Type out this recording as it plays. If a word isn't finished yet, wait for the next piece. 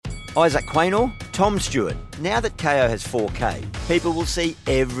Isaac Quaynor, Tom Stewart. Now that KO has 4K, people will see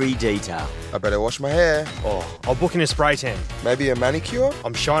every detail. I better wash my hair. Oh, I'll book in a spray tan. Maybe a manicure?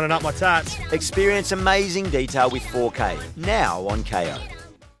 I'm shining up my tats. Experience amazing detail with 4K, now on KO.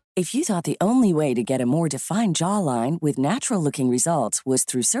 If you thought the only way to get a more defined jawline with natural-looking results was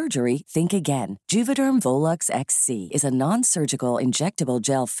through surgery, think again. Juvederm Volux XC is a non-surgical injectable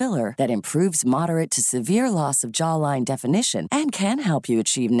gel filler that improves moderate to severe loss of jawline definition and can help you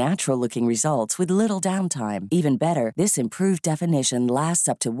achieve natural-looking results with little downtime. Even better, this improved definition lasts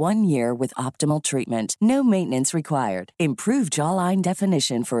up to 1 year with optimal treatment. No maintenance required. Improve jawline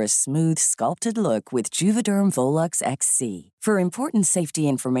definition for a smooth, sculpted look with Juvederm Volux XC. For important safety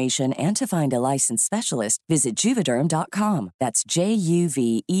information and to find a licensed specialist, visit Juvederm.com. That's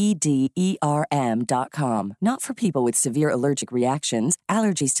Juvederm.com. Not for people with severe allergic reactions,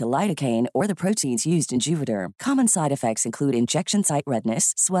 allergies to lidocaine, or the proteins used in Juvederm. Common side effects include injection site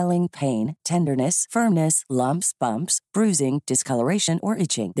redness, swelling, pain, tenderness, firmness, lumps, bumps, bruising, discoloration, or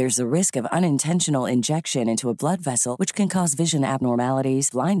itching. There's a risk of unintentional injection into a blood vessel, which can cause vision abnormalities,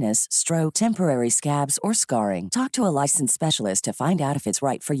 blindness, stroke, temporary scabs, or scarring. Talk to a licensed specialist to find out if it's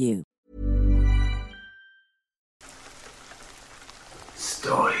right for you.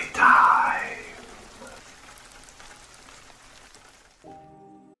 Story time.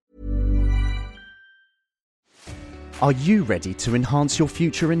 Are you ready to enhance your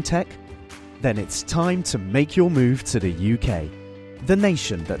future in tech? Then it's time to make your move to the UK, the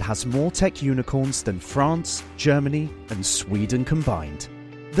nation that has more tech unicorns than France, Germany, and Sweden combined.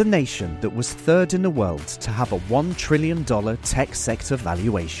 The nation that was third in the world to have a $1 trillion tech sector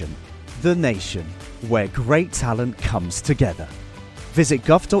valuation. The nation where great talent comes together. Visit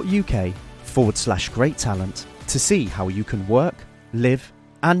gov.uk/great talent to see how you can work, live,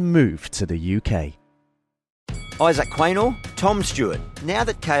 and move to the UK. Isaac Quaynor, Tom Stewart. Now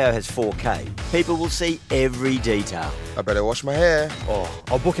that KO has 4K, people will see every detail. I better wash my hair. Oh,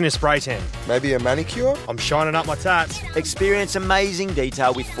 I'll book in a spray tan. Maybe a manicure? I'm shining up my tats. Experience amazing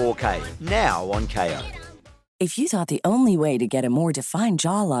detail with 4K, now on KO. If you thought the only way to get a more defined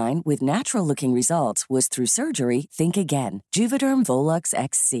jawline with natural-looking results was through surgery, think again. Juvederm Volux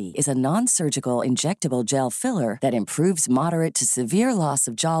XC is a non-surgical injectable gel filler that improves moderate to severe loss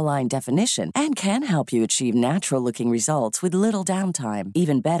of jawline definition and can help you achieve natural-looking results with little downtime.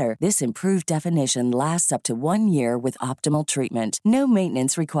 Even better, this improved definition lasts up to 1 year with optimal treatment. No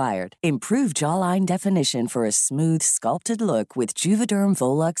maintenance required. Improve jawline definition for a smooth, sculpted look with Juvederm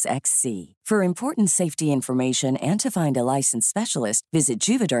Volux XC. For important safety information and to find a licensed specialist, visit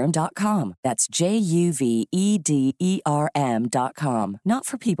Juvederm.com. That's Juvederm.com. Not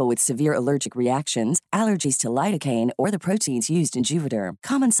for people with severe allergic reactions, allergies to lidocaine, or the proteins used in Juvederm.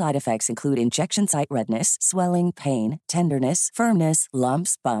 Common side effects include injection site redness, swelling, pain, tenderness, firmness,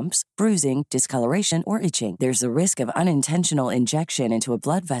 lumps, bumps, bruising, discoloration, or itching. There's a risk of unintentional injection into a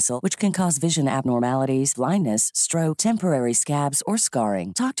blood vessel, which can cause vision abnormalities, blindness, stroke, temporary scabs, or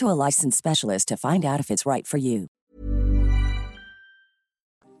scarring. Talk to a licensed specialist to find out if it's right for you.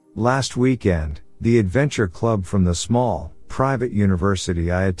 Last weekend, the adventure club from the small, private university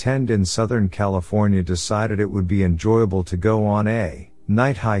I attend in Southern California decided it would be enjoyable to go on a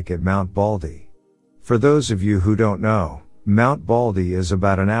night hike at Mount Baldy. For those of you who don't know, Mount Baldy is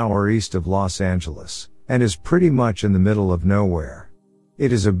about an hour east of Los Angeles, and is pretty much in the middle of nowhere.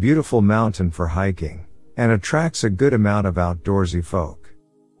 It is a beautiful mountain for hiking, and attracts a good amount of outdoorsy folk.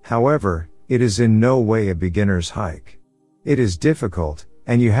 However, it is in no way a beginner's hike. It is difficult,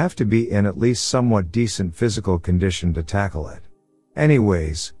 and you have to be in at least somewhat decent physical condition to tackle it.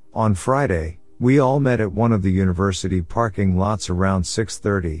 Anyways, on Friday, we all met at one of the university parking lots around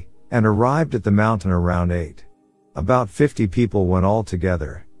 6:30, and arrived at the mountain around 8. About 50 people went all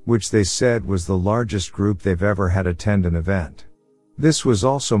together, which they said was the largest group they've ever had attend an event. This was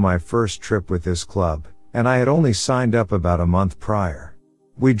also my first trip with this club, and I had only signed up about a month prior.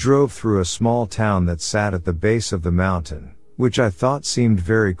 We drove through a small town that sat at the base of the mountain, which I thought seemed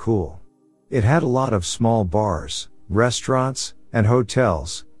very cool. It had a lot of small bars, restaurants, and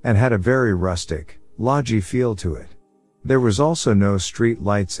hotels, and had a very rustic, lodgy feel to it. There was also no street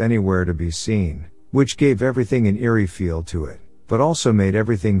lights anywhere to be seen, which gave everything an eerie feel to it, but also made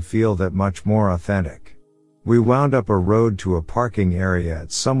everything feel that much more authentic. We wound up a road to a parking area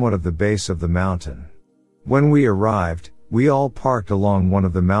at somewhat of the base of the mountain. When we arrived, we all parked along one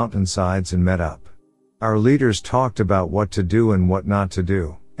of the mountainsides and met up. Our leaders talked about what to do and what not to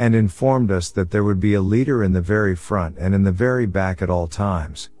do, and informed us that there would be a leader in the very front and in the very back at all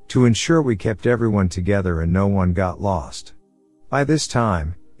times, to ensure we kept everyone together and no one got lost. By this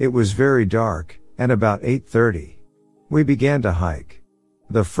time, it was very dark, and about 8:30. We began to hike.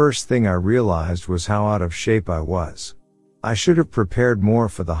 The first thing I realized was how out of shape I was. I should have prepared more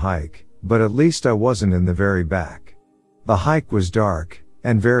for the hike, but at least I wasn't in the very back. The hike was dark,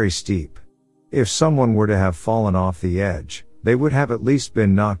 and very steep. If someone were to have fallen off the edge, they would have at least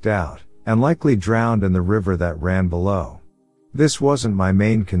been knocked out, and likely drowned in the river that ran below. This wasn't my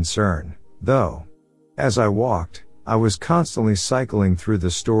main concern, though. As I walked, I was constantly cycling through the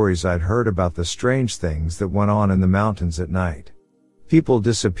stories I'd heard about the strange things that went on in the mountains at night. People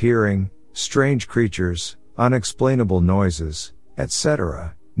disappearing, strange creatures, unexplainable noises,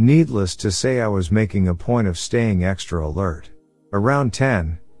 etc. Needless to say, I was making a point of staying extra alert. Around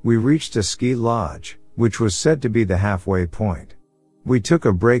 10, we reached a ski lodge, which was said to be the halfway point. We took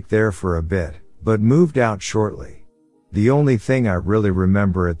a break there for a bit, but moved out shortly. The only thing I really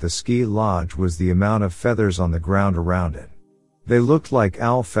remember at the ski lodge was the amount of feathers on the ground around it. They looked like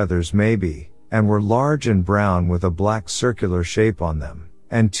owl feathers maybe, and were large and brown with a black circular shape on them,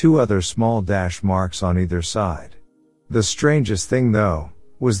 and 2 other small dash marks on either side. The strangest thing though,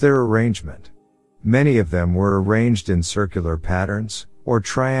 was their arrangement. Many of them were arranged in circular patterns, or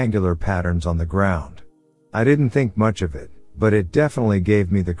triangular patterns on the ground. I didn't think much of it, but it definitely gave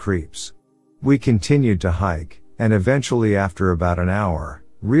me the creeps. We continued to hike, and eventually after about an hour,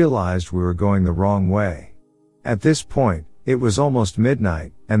 realized we were going the wrong way. At this point, it was almost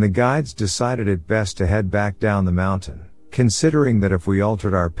midnight, and the guides decided it best to head back down the mountain, considering that if we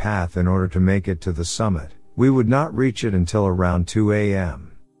altered our path in order to make it to the summit, we would not reach it until around 2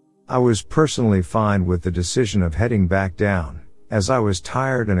 a.m. I was personally fine with the decision of heading back down, as I was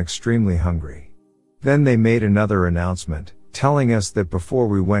tired and extremely hungry. Then they made another announcement, telling us that before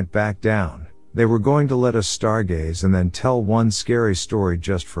we went back down, they were going to let us stargaze and then tell one scary story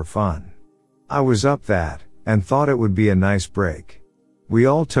just for fun. I was up that, and thought it would be a nice break. We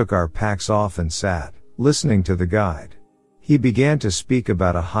all took our packs off and sat, listening to the guide. He began to speak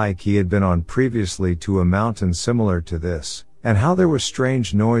about a hike he had been on previously to a mountain similar to this, and how there were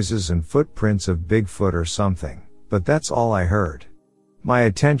strange noises and footprints of Bigfoot or something, but that's all I heard. My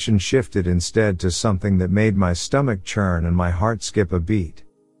attention shifted instead to something that made my stomach churn and my heart skip a beat.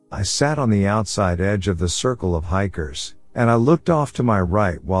 I sat on the outside edge of the circle of hikers, and I looked off to my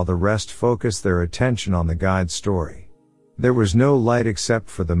right while the rest focused their attention on the guide's story. There was no light except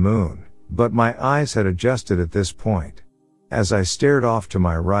for the moon, but my eyes had adjusted at this point. As I stared off to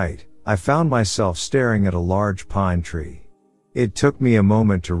my right, I found myself staring at a large pine tree. It took me a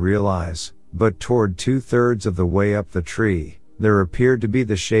moment to realize, but toward 2/3 of the way up the tree, there appeared to be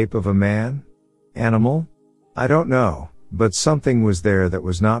the shape of a man? Animal? I don't know, but something was there that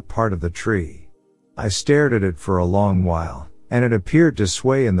was not part of the tree. I stared at it for a long while, and it appeared to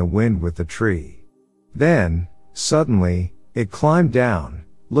sway in the wind with the tree. Then, suddenly, it climbed down,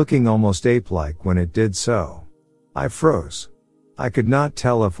 looking almost ape-like when it did so. I froze. I could not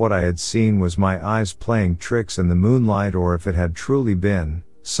tell if what I had seen was my eyes playing tricks in the moonlight or if it had truly been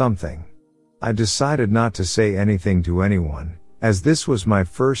something. I decided not to say anything to anyone, as this was my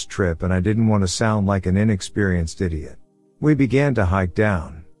first trip and I didn't want to sound like an inexperienced idiot. We began to hike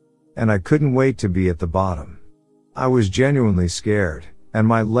down, and I couldn't wait to be at the bottom. I was genuinely scared, and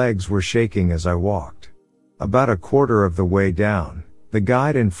my legs were shaking as I walked. About a quarter of the way down, the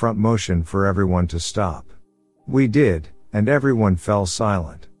guide in front motioned for everyone to stop. We did, and everyone fell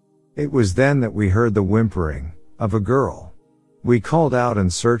silent. It was then that we heard the whimpering of a girl. We called out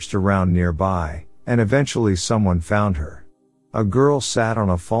and searched around nearby, and eventually someone found her. A girl sat on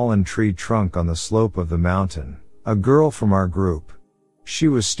a fallen tree trunk on the slope of the mountain, a girl from our group. She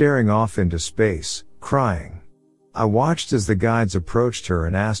was staring off into space, crying. I watched as the guides approached her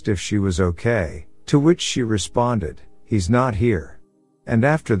and asked if she was okay, to which she responded, "He's not here." And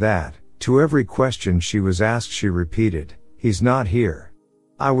after that, to every question she was asked she repeated, "He's not here."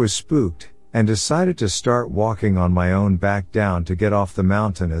 I was spooked, and decided to start walking on my own back down to get off the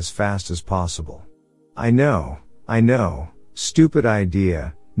mountain as fast as possible. I know, stupid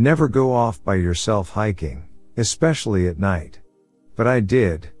idea, never go off by yourself hiking, especially at night. But I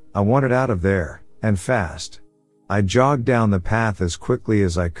did, I wanted out of there, and fast. I jogged down the path as quickly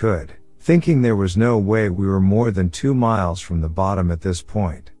as I could, thinking there was no way we were more than 2 miles from the bottom at this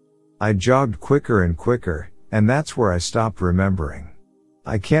point. I jogged quicker and quicker, and that's where I stopped remembering.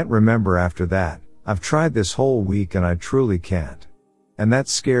 I can't remember after that. I've tried this whole week and I truly can't. And that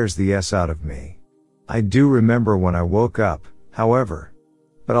scares the S out of me. I do remember when I woke up, however.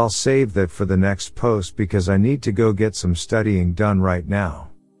 But I'll save that for the next post because I need to go get some studying done right now.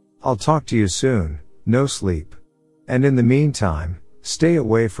 I'll talk to you soon, no sleep. And in the meantime, stay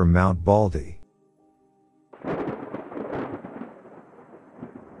away from Mount Baldy.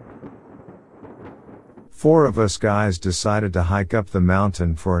 4 of us guys decided to hike up the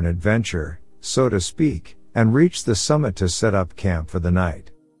mountain for an adventure, so to speak, and reach the summit to set up camp for the night.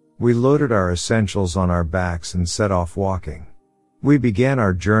 We loaded our essentials on our backs and set off walking. We began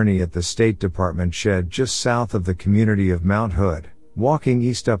our journey at the State Department shed just south of the community of Mount Hood, walking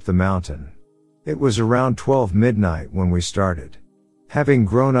east up the mountain. It was around 12 midnight when we started. Having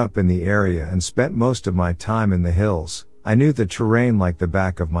grown up in the area and spent most of my time in the hills, I knew the terrain like the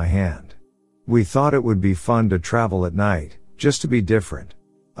back of my hand. We thought it would be fun to travel at night, just to be different.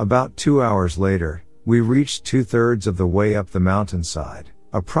 About 2 hours later, we reached 2/3 of the way up the mountainside,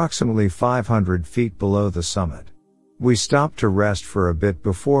 approximately 500 feet below the summit. We stopped to rest for a bit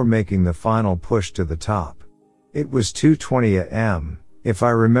before making the final push to the top. It was 2:20 a.m., if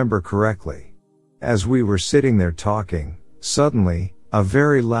I remember correctly. As we were sitting there talking, suddenly, a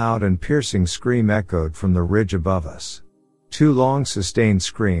very loud and piercing scream echoed from the ridge above us. 2 long sustained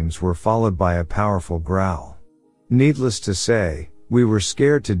screams were followed by a powerful growl. Needless to say, we were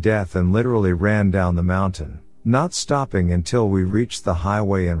scared to death and literally ran down the mountain, not stopping until we reached the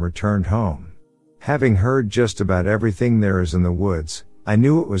highway and returned home. Having heard just about everything there is in the woods, I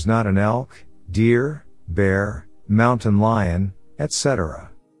knew it was not an elk, deer, bear, mountain lion, etc.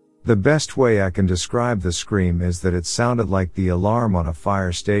 The best way I can describe the scream is that it sounded like the alarm on a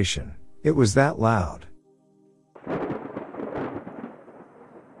fire station. It was that loud.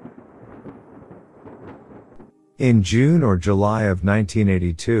 In June or July of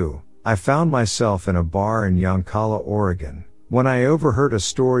 1982, I found myself in a bar in Yoncalla, Oregon, when I overheard a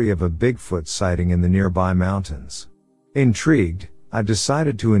story of a Bigfoot sighting in the nearby mountains. Intrigued, I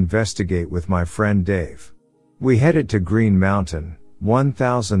decided to investigate with my friend Dave. We headed to Green Mountain,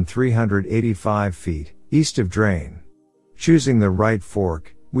 1,385 feet, east of Drain. Choosing the right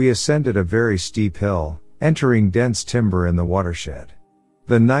fork, we ascended a very steep hill, entering dense timber in the watershed.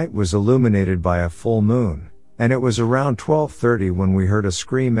 The night was illuminated by a full moon, and it was around 12:30 when we heard a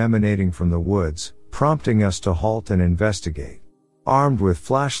scream emanating from the woods, prompting us to halt and investigate. Armed with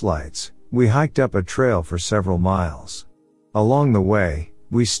flashlights, we hiked up a trail for several miles. Along the way,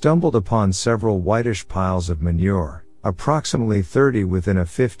 we stumbled upon several whitish piles of manure, approximately 30 within a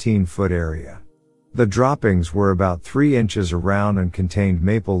 15-foot area. The droppings were about 3 inches around and contained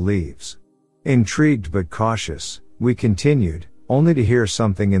maple leaves. Intrigued but cautious, we continued, only to hear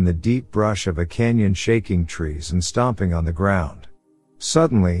something in the deep brush of a canyon shaking trees and stomping on the ground.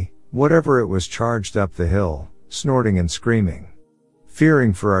 Suddenly, whatever it was charged up the hill, snorting and screaming.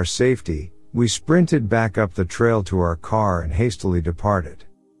 Fearing for our safety, we sprinted back up the trail to our car and hastily departed.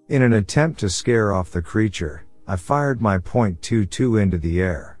 In an attempt to scare off the creature, I fired my .22 into the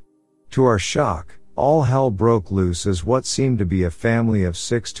air. To our shock, all hell broke loose as what seemed to be a family of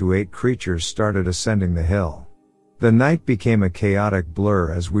 6 to 8 creatures started ascending the hill. The night became a chaotic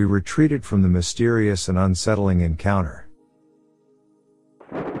blur as we retreated from the mysterious and unsettling encounter.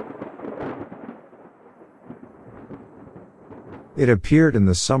 It appeared in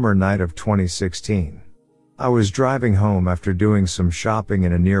the summer night of 2016. I was driving home after doing some shopping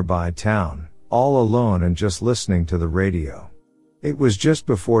in a nearby town, all alone and just listening to the radio. It was just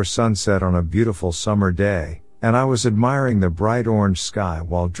before sunset on a beautiful summer day, and I was admiring the bright orange sky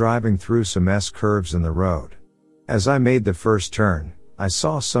while driving through some S-curves in the road. As I made the first turn, I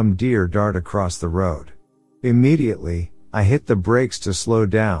saw some deer dart across the road. Immediately, I hit the brakes to slow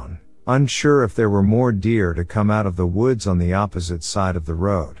down, unsure if there were more deer to come out of the woods on the opposite side of the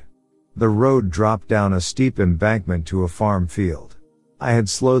road. The road dropped down a steep embankment to a farm field. I had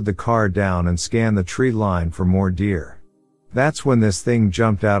slowed the car down and scanned the tree line for more deer. That's when this thing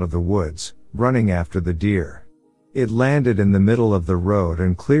jumped out of the woods, running after the deer. It landed in the middle of the road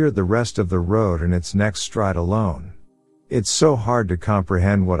and cleared the rest of the road in its next stride alone. It's so hard to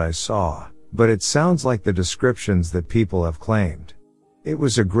comprehend what I saw, but it sounds like the descriptions that people have claimed. It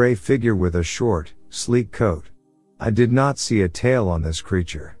was a gray figure with a short, sleek coat. I did not see a tail on this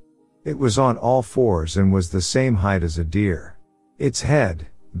creature. It was on all fours and was the same height as a deer. Its head,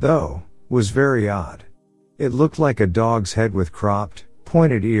 though, was very odd. It looked like a dog's head with cropped,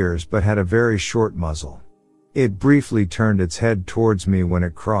 pointed ears but had a very short muzzle. It briefly turned its head towards me when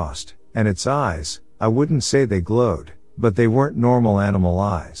it crossed, and its eyes, I wouldn't say they glowed, but they weren't normal animal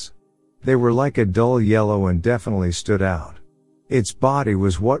eyes. They were like a dull yellow and definitely stood out. Its body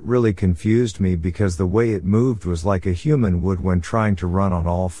was what really confused me because the way it moved was like a human would when trying to run on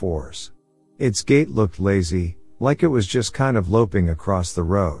all fours. Its gait looked lazy, like it was just kind of loping across the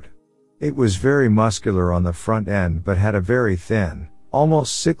road. It was very muscular on the front end but had a very thin,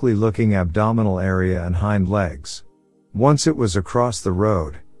 almost sickly looking abdominal area and hind legs. Once it was across the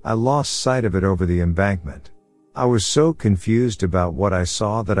road, I lost sight of it over the embankment. I was so confused about what I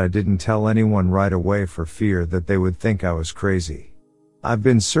saw that I didn't tell anyone right away for fear that they would think I was crazy. I've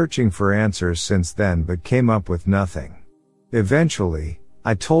been searching for answers since then but came up with nothing. Eventually,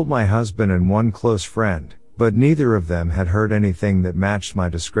 I told my husband and one close friend, but neither of them had heard anything that matched my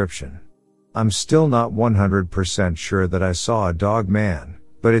description. I'm still not 100% sure that I saw a dog man,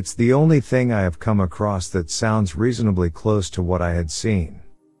 but it's the only thing I have come across that sounds reasonably close to what I had seen.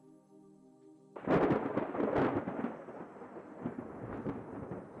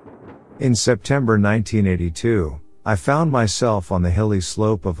 In September 1982, I found myself on the hilly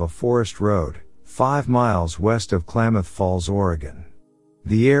slope of a forest road, 5 miles west of Klamath Falls, Oregon.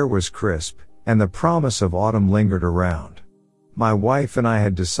 The air was crisp, and the promise of autumn lingered around. My wife and I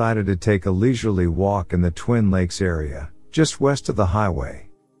had decided to take a leisurely walk in the Twin Lakes area, just west of the highway.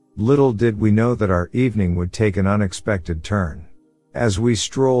 Little did we know that our evening would take an unexpected turn. As we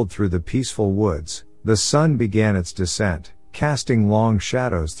strolled through the peaceful woods, the sun began its descent, casting long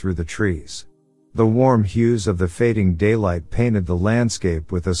shadows through the trees. The warm hues of the fading daylight painted the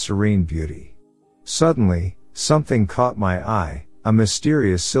landscape with a serene beauty. Suddenly, something caught my eye, a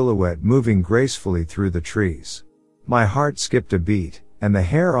mysterious silhouette moving gracefully through the trees. My heart skipped a beat, and the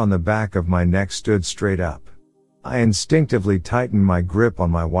hair on the back of my neck stood straight up. I instinctively tightened my grip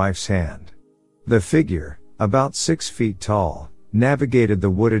on my wife's hand. The figure, about 6 feet tall, navigated the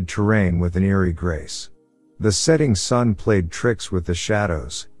wooded terrain with an eerie grace. The setting sun played tricks with the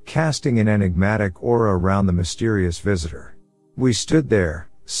shadows, casting an enigmatic aura around the mysterious visitor. We stood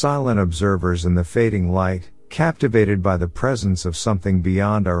there, silent observers in the fading light, captivated by the presence of something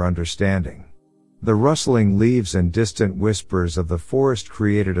beyond our understanding. The rustling leaves and distant whispers of the forest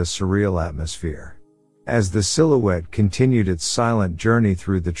created a surreal atmosphere. As the silhouette continued its silent journey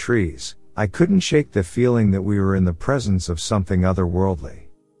through the trees, I couldn't shake the feeling that we were in the presence of something otherworldly.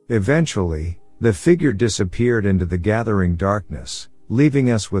 Eventually, the figure disappeared into the gathering darkness,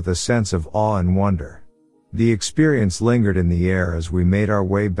 leaving us with a sense of awe and wonder. The experience lingered in the air as we made our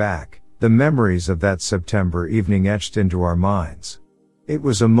way back, the memories of that September evening etched into our minds. It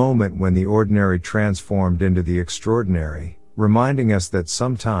was a moment when the ordinary transformed into the extraordinary, reminding us that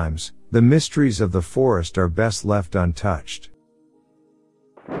sometimes, the mysteries of the forest are best left untouched.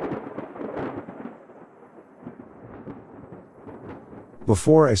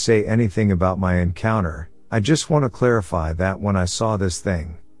 Before I say anything about my encounter, I just want to clarify that when I saw this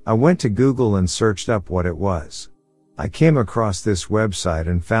thing, I went to Google and searched up what it was. I came across this website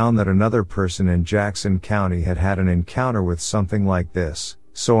and found that another person in Jackson County had had an encounter with something like this,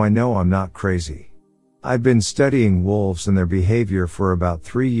 so I know I'm not crazy. I'd been studying wolves and their behavior for about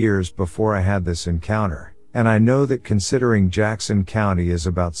 3 years before I had this encounter, and I know that considering Jackson County is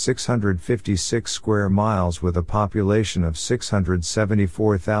about 656 square miles with a population of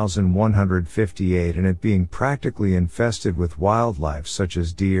 674,158 and it being practically infested with wildlife such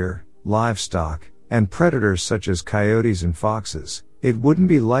as deer, livestock, and predators such as coyotes and foxes, it wouldn't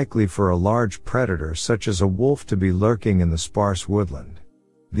be likely for a large predator such as a wolf to be lurking in the sparse woodland.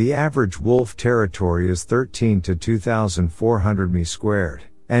 The average wolf territory is 13 to 2,400 mi squared,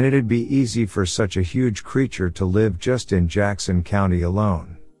 and it'd be easy for such a huge creature to live just in Jackson County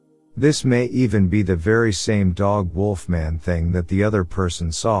alone. This may even be the very same dog-wolf-man thing that the other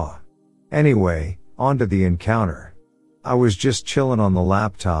person saw. Anyway, on to the encounter. I was just chilling on the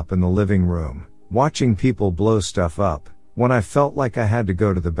laptop in the living room, watching people blow stuff up, when I felt like I had to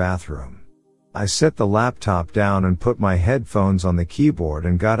go to the bathroom. I set the laptop down and put my headphones on the keyboard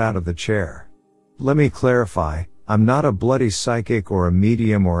and got out of the chair. Let me clarify, I'm not a bloody psychic or a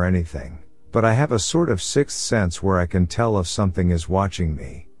medium or anything, but I have a sort of sixth sense where I can tell if something is watching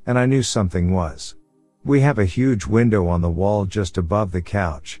me, and I knew something was. We have a huge window on the wall just above the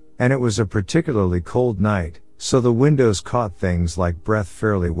couch, and it was a particularly cold night, so the windows caught things like breath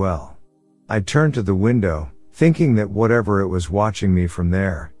fairly well. I turned to the window, thinking that whatever it was watching me from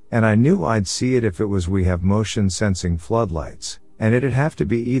there, and I knew I'd see it if it was. We have motion sensing floodlights, and it'd have to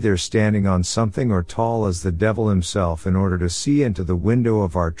be either standing on something or tall as the devil himself in order to see into the window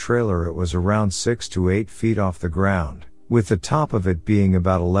of our trailer. It was around 6 to 8 feet off the ground, with the top of it being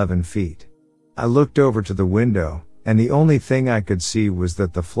about 11 feet. I looked over to the window, and the only thing I could see was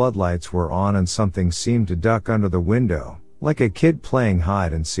that the floodlights were on and something seemed to duck under the window, like a kid playing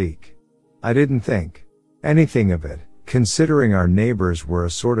hide and seek. I didn't think anything of it, considering our neighbors were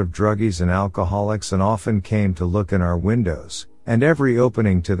a sort of druggies and alcoholics and often came to look in our windows, and every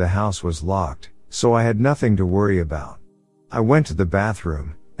opening to the house was locked, so I had nothing to worry about. I went to the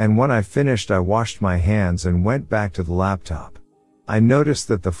bathroom, and when I finished I washed my hands and went back to the laptop. I noticed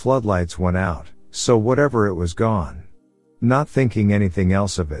that the floodlights went out, so whatever it was gone. Not thinking anything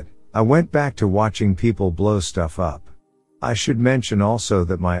else of it, I went back to watching people blow stuff up. I should mention also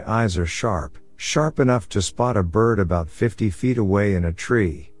that my eyes are sharp enough to spot a bird about 50 feet away in a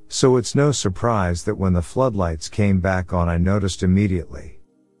tree, so it's no surprise that when the floodlights came back on I noticed immediately.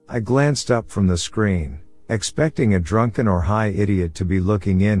 I glanced up from the screen, expecting a drunken or high idiot to be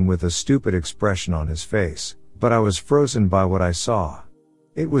looking in with a stupid expression on his face, but I was frozen by what I saw.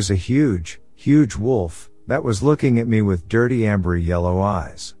 It was a huge wolf that was looking at me with dirty ambery yellow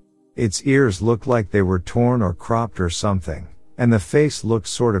eyes. Its ears looked like they were torn or cropped or something, and the face looked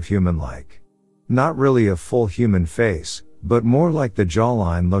sort of human-like. Not really a full human face, but more like the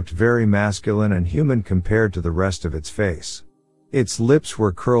jawline looked very masculine and human compared to the rest of its face. Its lips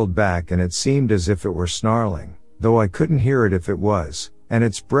were curled back and it seemed as if it were snarling, though I couldn't hear it if it was, and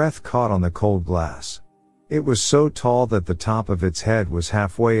its breath caught on the cold glass. It was so tall that the top of its head was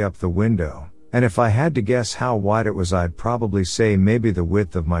halfway up the window, and if I had to guess how wide it was I'd probably say maybe the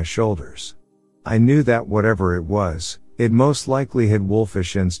width of my shoulders. I knew that whatever it was, it most likely had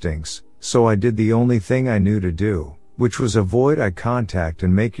wolfish instincts, so I did the only thing I knew to do, which was avoid eye contact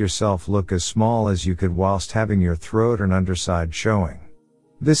and make yourself look as small as you could whilst having your throat and underside showing.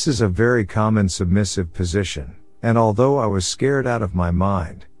 This is a very common submissive position, and although I was scared out of my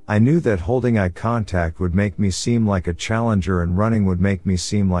mind, I knew that holding eye contact would make me seem like a challenger and running would make me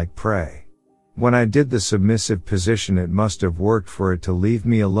seem like prey. When I did the submissive position it must have worked for it to leave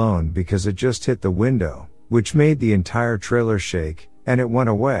me alone because it just hit the window, which made the entire trailer shake, and it went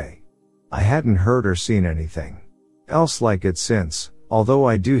away. I hadn't heard or seen anything else like it since, although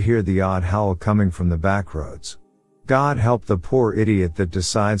I do hear the odd howl coming from the back roads. God help the poor idiot that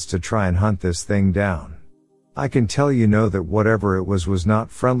decides to try and hunt this thing down. I can tell you know that whatever it was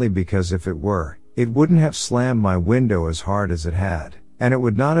not friendly because if it were, it wouldn't have slammed my window as hard as it had. And it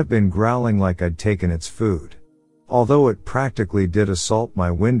would not have been growling like I'd taken its food. Although it practically did assault my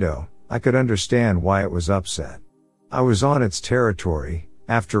window, I could understand why it was upset. I was on its territory,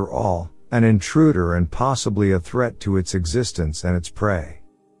 after all, an intruder and possibly a threat to its existence and its prey.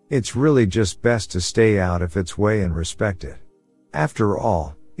 It's really just best to stay out of its way and respect it. After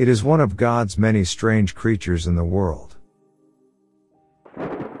all, it is one of God's many strange creatures in the world.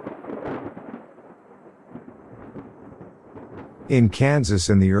 In Kansas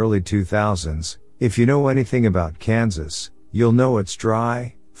in the early 2000s, if you know anything about Kansas, you'll know it's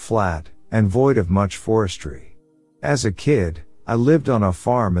dry, flat, and void of much forestry. As a kid, I lived on a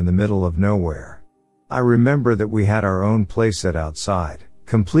farm in the middle of nowhere. I remember that we had our own playset outside,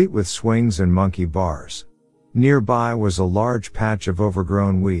 complete with swings and monkey bars. Nearby was a large patch of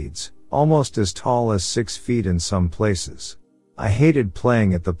overgrown weeds, almost as tall as 6 feet in some places. I hated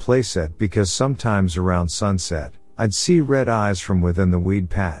playing at the playset because sometimes around sunset, I'd see red eyes from within the weed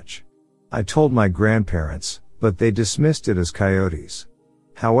patch. I told my grandparents, but they dismissed it as coyotes.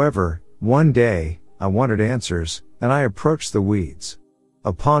 However, one day, I wanted answers, and I approached the weeds.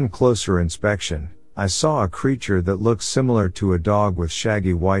 Upon closer inspection, I saw a creature that looked similar to a dog with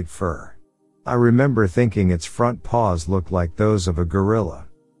shaggy white fur. I remember thinking its front paws looked like those of a gorilla.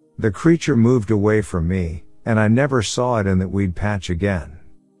 The creature moved away from me, and I never saw it in that weed patch again.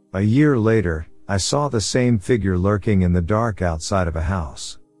 A year later, I saw the same figure lurking in the dark outside of a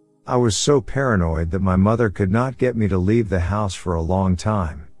house. I was so paranoid that my mother could not get me to leave the house for a long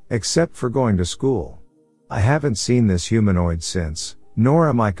time, except for going to school. I haven't seen this humanoid since, nor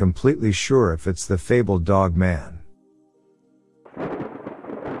am I completely sure if it's the fabled dog man.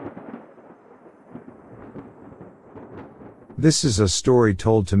 This is a story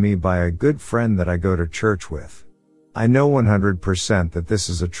told to me by a good friend that I go to church with. I know 100% that this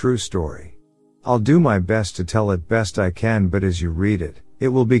is a true story. I'll do my best to tell it best I can, but as you read it, it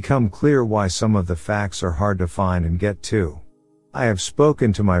will become clear why some of the facts are hard to find and get to. I have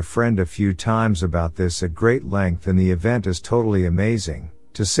spoken to my friend a few times about this at great length and the event is totally amazing,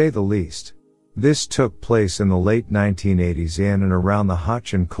 to say the least. This took place in the late 1980s in and around the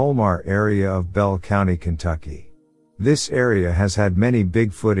Hutch and Colmar area of Bell County, Kentucky. This area has had many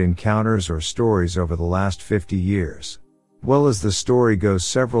Bigfoot encounters or stories over the last 50 years. Well, as the story goes,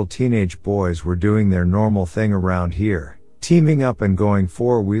 several teenage boys were doing their normal thing around here, teaming up and going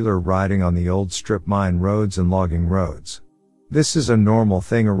four-wheeler riding on the old strip mine roads and logging roads. This is a normal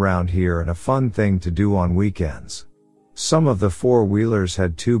thing around here and a fun thing to do on weekends. Some of the four-wheelers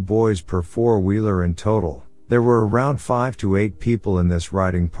had 2 boys per four-wheeler in total. There were around 5 to 8 people in this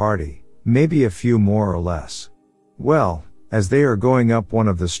riding party, maybe a few more or less. Well, as they are going up one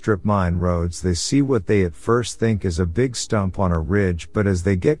of the strip mine roads, they see what they at first think is a big stump on a ridge, but as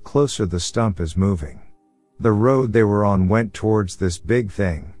they get closer the stump is moving. The road they were on went towards this big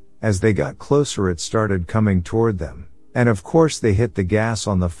thing. As they got closer it started coming toward them, And of course they hit the gas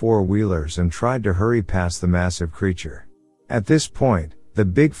on the four-wheelers and tried to hurry past the massive creature. At this point, the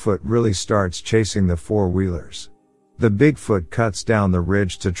Bigfoot really starts chasing the four-wheelers. The Bigfoot cuts down the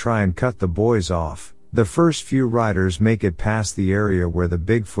ridge to try and cut the boys off. The first few riders make it past the area where the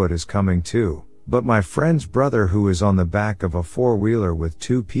Bigfoot is coming to, but my friend's brother, who is on the back of a four-wheeler with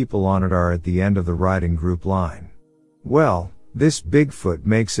two people on it, are at the end of the riding group line. Well, this Bigfoot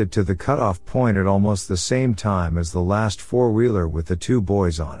makes it to the cutoff point at almost the same time as the last four-wheeler with the two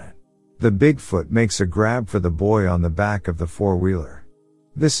boys on it. The Bigfoot makes a grab for the boy on the back of the four-wheeler.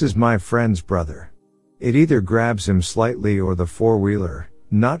 This is my friend's brother. It either grabs him slightly or the four-wheeler,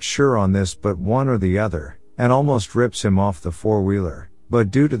 not sure on this, but one or the other, and almost rips him off the four-wheeler, but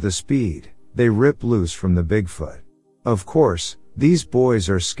due to the speed, they rip loose from the Bigfoot. Of course, these boys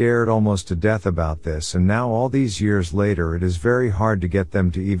are scared almost to death about this, and now all these years later it is very hard to get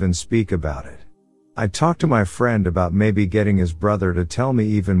them to even speak about it. I talked to my friend about maybe getting his brother to tell me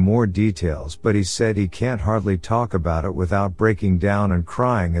even more details, but he said he can't hardly talk about it without breaking down and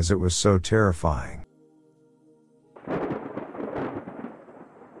crying, as it was so terrifying.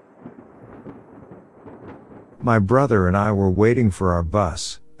 My brother and I were waiting for our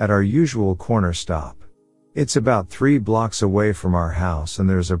bus at our usual corner stop. It's about 3 blocks away from our house, and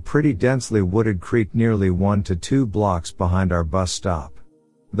there's a pretty densely wooded creek nearly 1 to 2 blocks behind our bus stop.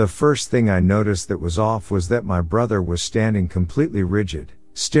 The first thing I noticed that was off was that my brother was standing completely rigid,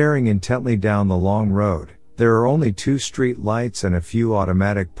 staring intently down the long road. There are only 2 street lights and a few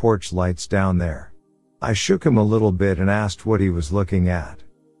automatic porch lights down there. I shook him a little bit and asked what he was looking at.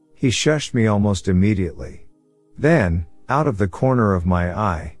 He shushed me almost immediately. Then, out of the corner of my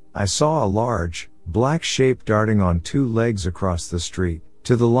eye, I saw a large, black shape darting on 2 legs across the street,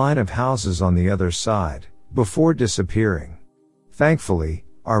 to the line of houses on the other side, before disappearing. Thankfully,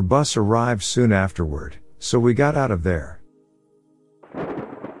 our bus arrived soon afterward, so we got out of there.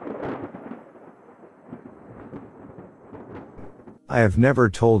 I have never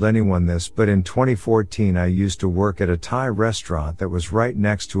told anyone this, but in 2014 I used to work at a Thai restaurant that was right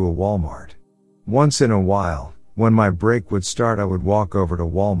next to a Walmart. Once in a while, when my break would start, I would walk over to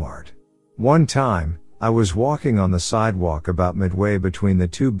Walmart. One time, I was walking on the sidewalk about midway between the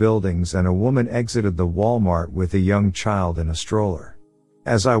 2 buildings, and a woman exited the Walmart with a young child in a stroller.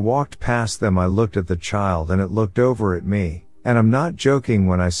 As I walked past them, I looked at the child and it looked over at me, and I'm not joking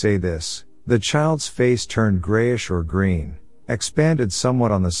when I say this. The child's face turned grayish or green, expanded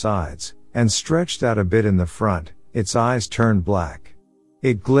somewhat on the sides, and stretched out a bit in the front. Its eyes turned black.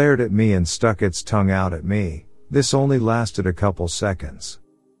 It glared at me and stuck its tongue out at me. This only lasted a couple seconds.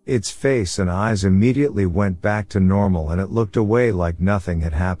 Its face and eyes immediately went back to normal, and it looked away like nothing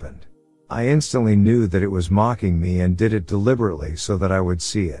had happened. I instantly knew that it was mocking me and did it deliberately so that I would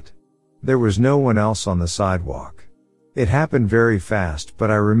see it. There was no one else on the sidewalk. It happened very fast,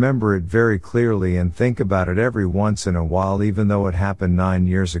 but I remember it very clearly and think about it every once in a while, even though it happened 9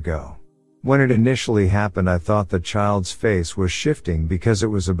 years ago. When it initially happened, I thought the child's face was shifting because it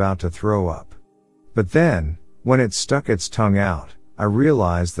was about to throw up. But then, when it stuck its tongue out, I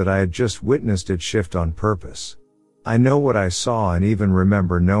realized that I had just witnessed it shift on purpose. I know what I saw and even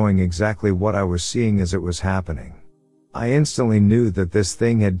remember knowing exactly what I was seeing as it was happening. I instantly knew that this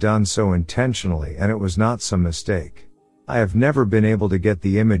thing had done so intentionally and it was not some mistake. I have never been able to get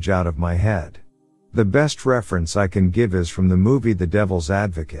the image out of my head. The best reference I can give is from the movie The Devil's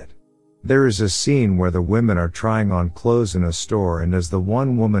Advocate. There is a scene where the women are trying on clothes in a store, and as the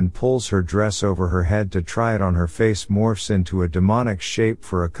one woman pulls her dress over her head to try it on, her face morphs into a demonic shape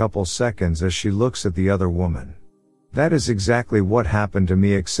for a couple seconds as she looks at the other woman. That is exactly what happened to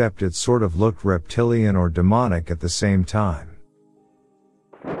me, except it sort of looked reptilian or demonic at the same time.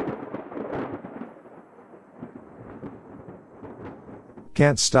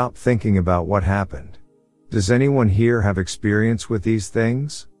 Can't stop thinking about what happened. Does anyone here have experience with these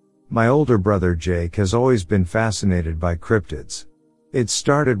things? My older brother Jake has always been fascinated by cryptids. It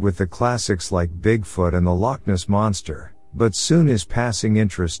started with the classics like Bigfoot and the Loch Ness Monster, but soon his passing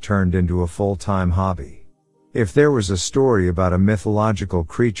interest turned into a full-time hobby. If there was a story about a mythological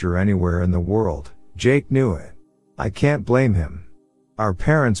creature anywhere in the world, Jake knew it. I can't blame him. Our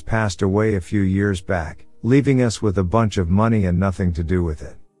parents passed away a few years back, leaving us with a bunch of money and nothing to do with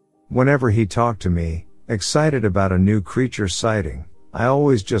it. Whenever he talked to me, excited about a new creature sighting, I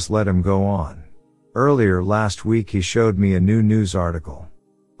always just let him go on. Earlier last week he showed me a new news article.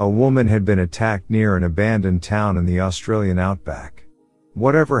 A woman had been attacked near an abandoned town in the Australian outback.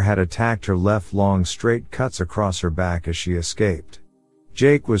 Whatever had attacked her left long straight cuts across her back as she escaped.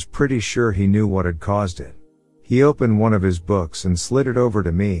 Jake was pretty sure he knew what had caused it. He opened one of his books and slid it over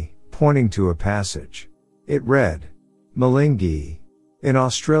to me, pointing to a passage. It read, Malingi. In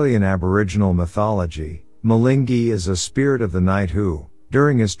Australian Aboriginal mythology, Malingi is a spirit of the night who,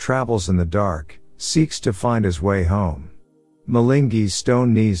 during his travels in the dark, seeks to find his way home. Malingi's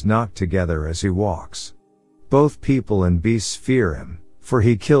stone knees knock together as he walks. Both people and beasts fear him, for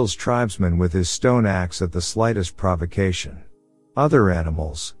he kills tribesmen with his stone axe at the slightest provocation. Other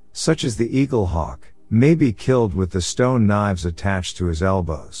animals, such as the eaglehawk, may be killed with the stone knives attached to his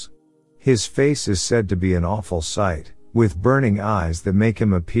elbows. His face is said to be an awful sight, with burning eyes that make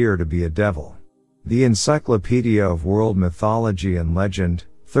him appear to be a devil. The Encyclopedia of World Mythology and Legend,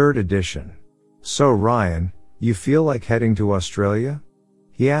 3rd edition. So Ryan, you feel like heading to Australia?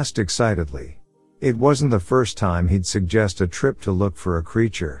 He asked excitedly. It wasn't the first time he'd suggest a trip to look for a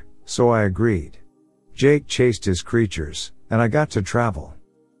creature, so I agreed. Jake chased his creatures, and I got to travel.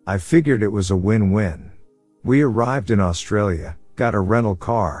 I figured it was a win-win. We arrived in Australia, got a rental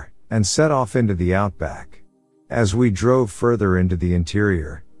car, and set off into the outback. As we drove further into the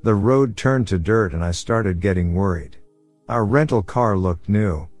interior, the road turned to dirt and I started getting worried. Our rental car looked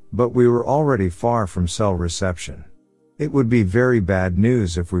new, but we were already far from cell reception. It would be very bad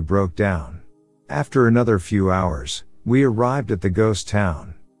news if we broke down. After another few hours, we arrived at the ghost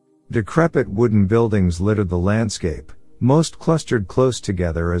town. Decrepit wooden buildings littered the landscape, most clustered close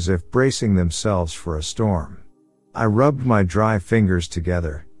together as if bracing themselves for a storm. I rubbed my dry fingers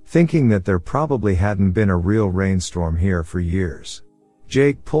together, thinking that there probably hadn't been a real rainstorm here for years.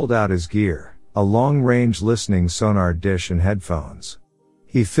 Jake pulled out his gear, a long-range listening sonar dish and headphones.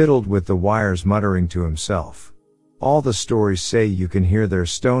 He fiddled with the wires, muttering to himself. All the stories say you can hear their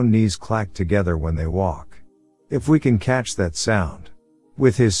stone knees clack together when they walk. If we can catch that sound.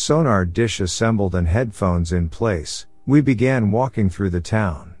 With his sonar dish assembled and headphones in place, we began walking through the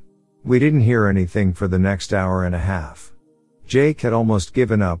town. We didn't hear anything for the next hour and a half. Jake had almost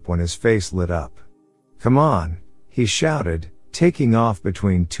given up when his face lit up. Come on, he shouted, taking off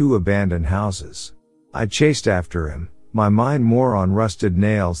between two abandoned houses. I chased after him, my mind more on rusted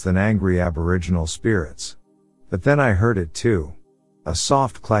nails than angry Aboriginal spirits. But then I heard it too. A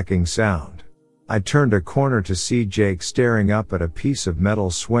soft clacking sound. I turned a corner to see Jake staring up at a piece of metal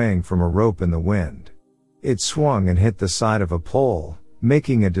swaying from a rope in the wind. It swung and hit the side of a pole,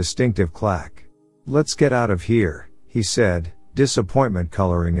 making a distinctive clack. Let's get out of here, he said, disappointment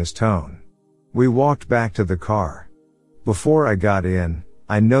coloring his tone. We walked back to the car. Before I got in,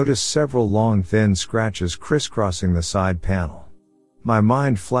 I noticed several long thin scratches crisscrossing the side panel. My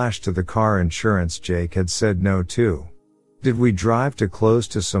mind flashed to the car insurance Jake had said no to. Did we drive too close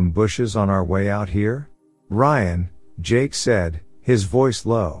to some bushes on our way out here? Ryan, Jake said, his voice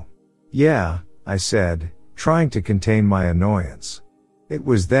low. Yeah, I said, trying to contain my annoyance. It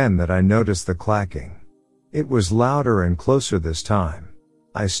was then that I noticed the clacking. It was louder and closer this time.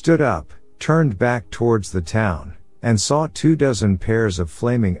 I stood up, turned back towards the town, and saw 24 pairs of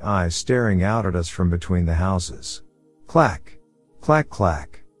flaming eyes staring out at us from between the houses. Clack. Clack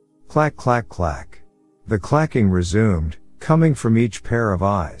clack. Clack clack clack. The clacking resumed, coming from each pair of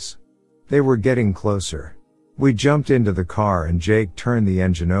eyes. They were getting closer. We jumped into the car and Jake turned the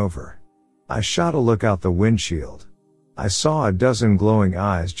engine over. I shot a look out the windshield. I saw a dozen glowing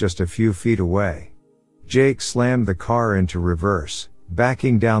eyes just a few feet away. Jake slammed the car into reverse,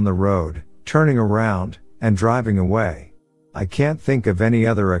 backing down the road, turning around, and driving away. I can't think of any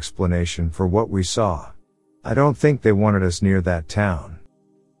other explanation for what we saw. I don't think they wanted us near that town.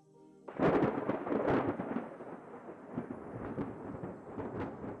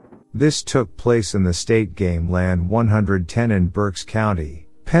 This took place in the state game land 110 in Berks County,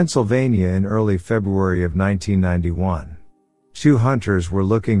 Pennsylvania in early February of 1991. Two hunters were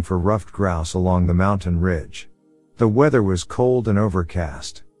looking for ruffed grouse along the mountain ridge. The weather was cold and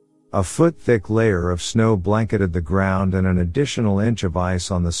overcast. A foot-thick layer of snow blanketed the ground and an additional inch of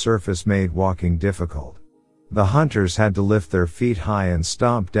ice on the surface made walking difficult. The hunters had to lift their feet high and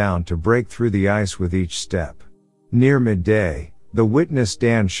stomp down to break through the ice with each step. Near midday, the witness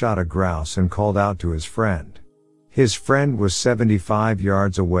Dan shot a grouse and called out to his friend. His friend was 75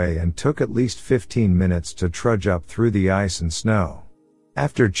 yards away and took at least 15 minutes to trudge up through the ice and snow.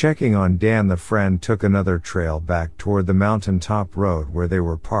 After checking on Dan, the friend took another trail back toward the mountaintop road where they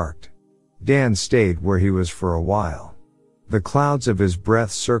were parked. Dan stayed where he was for a while. The clouds of his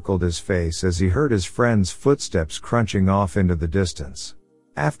breath circled his face as he heard his friend's footsteps crunching off into the distance.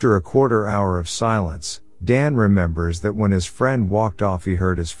 After a quarter hour of silence, Dan remembers that when his friend walked off he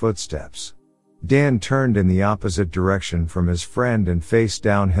heard his footsteps. Dan turned in the opposite direction from his friend and faced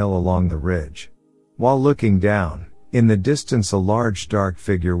downhill along the ridge. While looking down, in the distance a large dark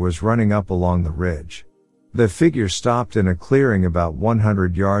figure was running up along the ridge. The figure stopped in a clearing about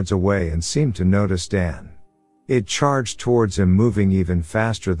 100 yards away and seemed to notice Dan. It charged towards him, moving even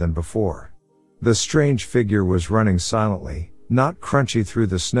faster than before. The strange figure was running silently, not crunchy through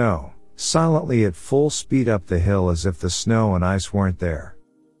the snow, silently at full speed up the hill as if the snow and ice weren't there.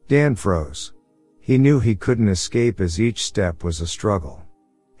 Dan froze. He knew he couldn't escape as each step was a struggle.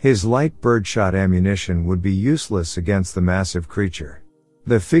 His light birdshot ammunition would be useless against the massive creature.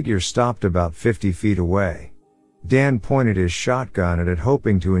 The figure stopped about 50 feet away. Dan pointed his shotgun at it,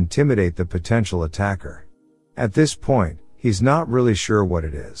 hoping to intimidate the potential attacker. At this point, he's not really sure what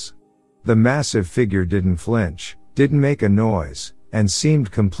it is. The massive figure didn't flinch, didn't make a noise, and seemed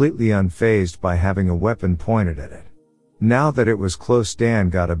completely unfazed by having a weapon pointed at it. Now that it was close, Dan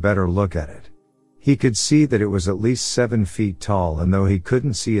got a better look at it. He could see that it was at least 7 feet tall, and though he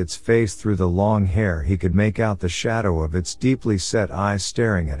couldn't see its face through the long hair, he could make out the shadow of its deeply set eyes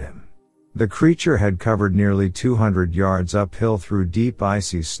staring at him. The creature had covered nearly 200 yards uphill through deep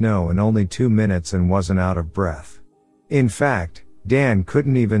icy snow in only 2 minutes and wasn't out of breath. In fact, Dan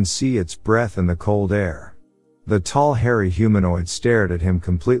couldn't even see its breath in the cold air. The tall hairy humanoid stared at him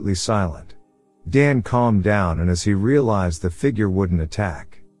completely silent. Dan calmed down, and as he realized the figure wouldn't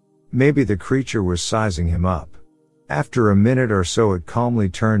attack, maybe the creature was sizing him up. After a minute or so, it calmly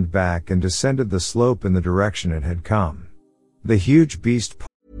turned back and descended the slope in the direction it had come. The huge beast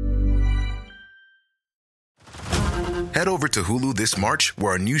Head over to Hulu this March,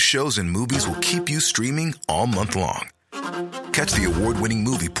 where our new shows and movies will keep you streaming all month long. Catch the award-winning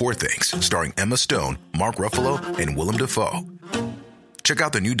movie Poor Things, starring Emma Stone, Mark Ruffalo, and Willem Dafoe. Check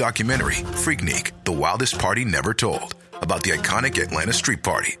out the new documentary, Freaknik, The Wildest Party Never Told, about the iconic Atlanta Street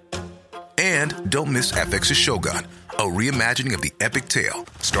Party. And don't miss FX's Shogun, a reimagining of the epic tale,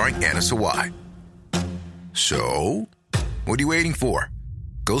 starring Anna Sawai. So, what are you waiting for?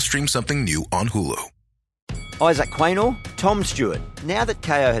 Go stream something new on Hulu. Isaac Quaynor, Tom Stewart. Now that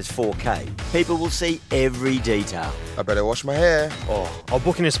KO has 4K, people will see every detail. I better wash my hair. Oh, I'll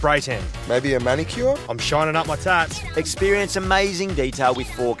book in a spray tan. Maybe a manicure? I'm shining up my tats. Experience amazing detail with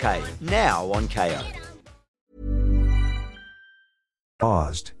 4K, now on KO.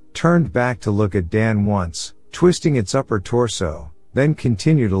 Paused, turned back to look at Dan once, twisting its upper torso, then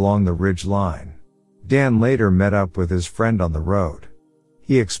continued along the ridge line. Dan later met up with his friend on the road.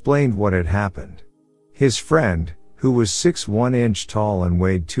 He explained what had happened. His friend, who was 6'1" tall and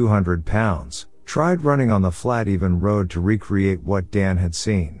weighed 200 pounds, tried running on the flat even road to recreate what Dan had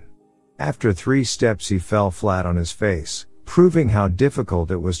seen. After 3 steps he fell flat on his face, proving how difficult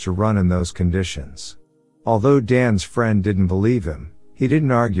it was to run in those conditions. Although Dan's friend didn't believe him, he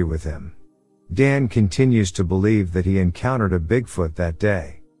didn't argue with him. Dan continues to believe that he encountered a Bigfoot that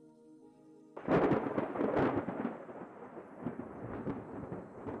day.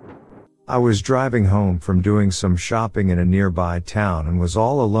 I was driving home from doing some shopping in a nearby town and was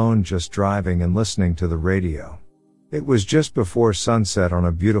all alone, just driving and listening to the radio. It was just before sunset on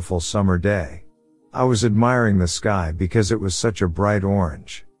a beautiful summer day. I was admiring the sky because it was such a bright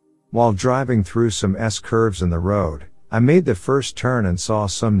orange. While driving through some S-curves in the road, I made the first turn and saw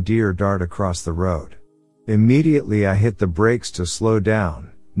some deer dart across the road. Immediately I hit the brakes to slow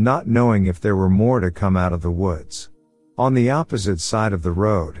down, not knowing if there were more to come out of the woods. On the opposite side of the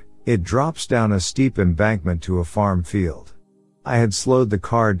road, it drops down a steep embankment to a farm field. I had slowed the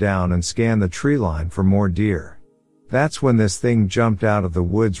car down and scanned the tree line for more deer. That's when this thing jumped out of the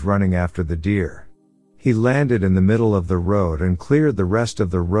woods running after the deer. He landed in the middle of the road and cleared the rest of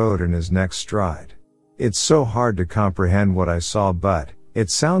the road in his next stride. It's so hard to comprehend what I saw, but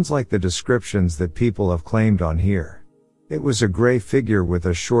it sounds like the descriptions that people have claimed on here. It was a gray figure with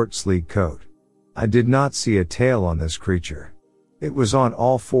a short, sleek coat. I did not see a tail on this creature. It was on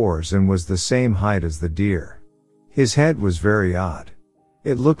all fours and was the same height as the deer. His head was very odd.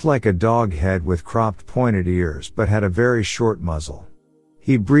 It looked like a dog head with cropped pointed ears but had a very short muzzle.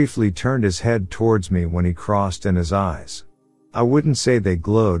 He briefly turned his head towards me when he crossed, and his eyes, I wouldn't say they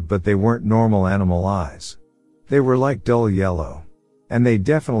glowed, but they weren't normal animal eyes. They were like dull yellow. And they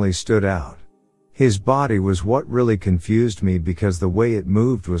definitely stood out. His body was what really confused me, because the way it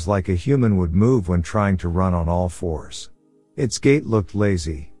moved was like a human would move when trying to run on all fours. Its gait looked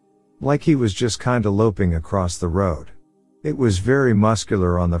lazy. Like he was just kinda loping across the road. It was very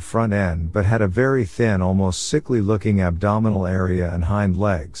muscular on the front end but had a very thin, almost sickly looking abdominal area and hind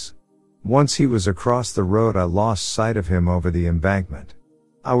legs. Once he was across the road, I lost sight of him over the embankment.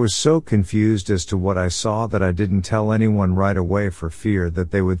 I was so confused as to what I saw that I didn't tell anyone right away for fear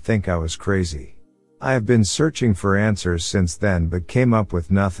that they would think I was crazy. I have been searching for answers since then but came up with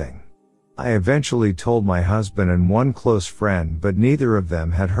nothing. I eventually told my husband and one close friend, but neither of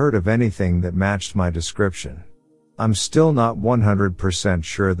them had heard of anything that matched my description. I'm still not 100%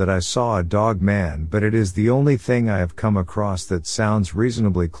 sure that I saw a dog man, but it is the only thing I have come across that sounds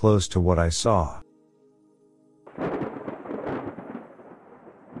reasonably close to what I saw.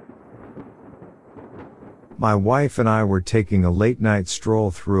 My wife and I were taking a late-night stroll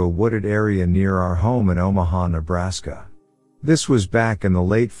through a wooded area near our home in Omaha, Nebraska. This was back in the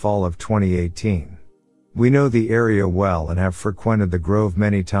late fall of 2018. We know the area well and have frequented the grove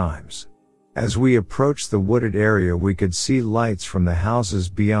many times. As we approached the wooded area, we could see lights from the houses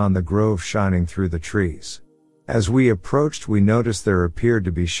beyond the grove shining through the trees. As we approached, we noticed there appeared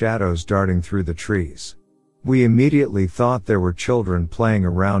to be shadows darting through the trees. We immediately thought there were children playing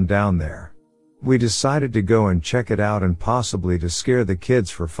around down there. We decided to go and check it out and possibly to scare the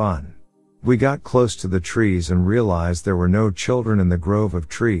kids for fun. We got close to the trees and realized there were no children in the grove of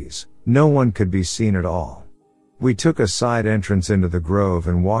trees. No one could be seen at all. We took a side entrance into the grove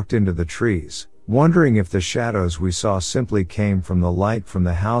and walked into the trees, wondering if the shadows we saw simply came from the light from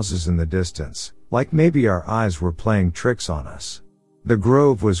the houses in the distance, like maybe our eyes were playing tricks on us. The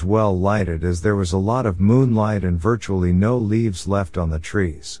grove was well lighted as there was a lot of moonlight and virtually no leaves left on the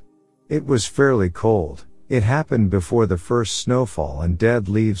trees. It was fairly cold. It happened before the first snowfall and dead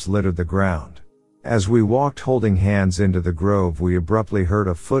leaves littered the ground. As we walked holding hands into the grove, we abruptly heard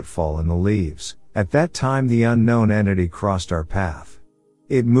a footfall in the leaves. At that time, the unknown entity crossed our path.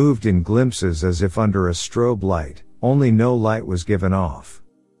 It moved in glimpses as if under a strobe light, only no light was given off.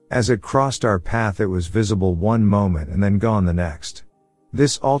 As it crossed our path, it was visible one moment and then gone the next.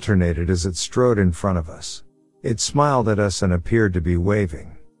 This alternated as it strode in front of us. It smiled at us and appeared to be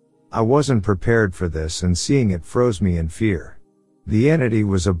waving. I wasn't prepared for this, and seeing it froze me in fear. The entity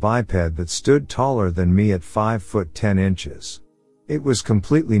was a biped that stood taller than me at 5 foot 10 inches. It was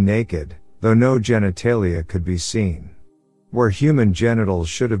completely naked, though no genitalia could be seen. Where human genitals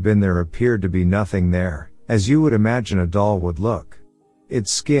should have been, there appeared to be nothing there, as you would imagine a doll would look. Its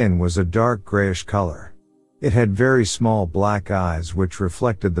skin was a dark grayish color. It had very small black eyes which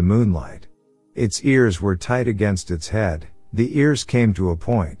reflected the moonlight. Its ears were tight against its head. The ears came to a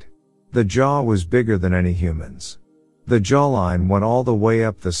point. The jaw was bigger than any human's. The jawline went all the way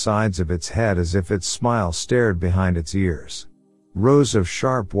up the sides of its head as if its smile stared behind its ears. Rows of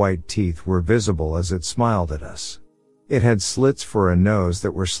sharp white teeth were visible as it smiled at us. It had slits for a nose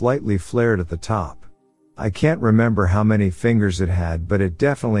that were slightly flared at the top. I can't remember how many fingers it had, but it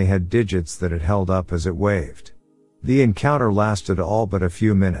definitely had digits that it held up as it waved. The encounter lasted all but a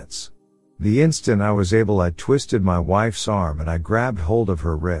few minutes. The instant I was able, I twisted my wife's arm and I grabbed hold of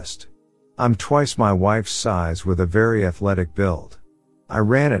her wrist. I'm twice my wife's size with a very athletic build. I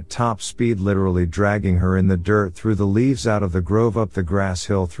ran at top speed, literally dragging her in the dirt, through the leaves, out of the grove, up the grass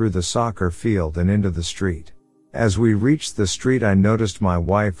hill, through the soccer field and into the street. As we reached the street, I noticed my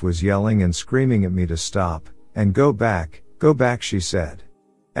wife was yelling and screaming at me to stop and go back, she said,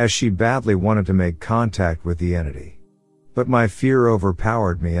 as she badly wanted to make contact with the entity. But my fear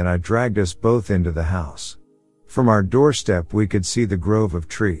overpowered me and I dragged us both into the house. From our doorstep we could see the grove of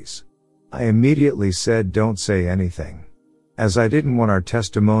trees. I immediately said, "Don't say anything," as I didn't want our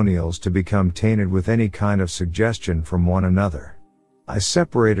testimonials to become tainted with any kind of suggestion from one another. I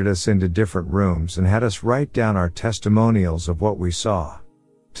separated us into different rooms and had us write down our testimonials of what we saw.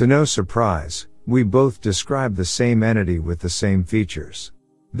 To no surprise, we both described the same entity with the same features.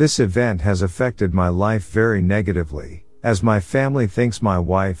 This event has affected my life very negatively, as my family thinks my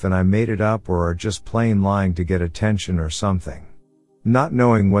wife and I made it up or are just plain lying to get attention or something. Not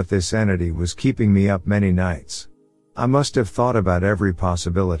knowing what this entity was keeping me up many nights. I must have thought about every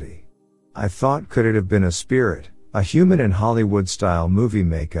possibility. I thought, could it have been a spirit, a human in Hollywood-style movie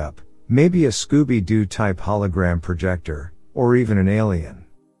makeup, maybe a Scooby-Doo type hologram projector, or even an alien?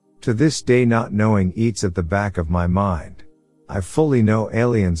 To this day, not knowing eats at the back of my mind. I fully know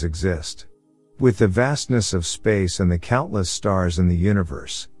aliens exist. With the vastness of space and the countless stars in the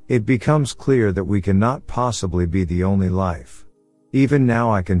universe, it becomes clear that we cannot possibly be the only life. Even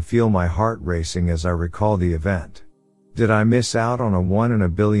now I can feel my heart racing as I recall the event. Did I miss out on a 1 in a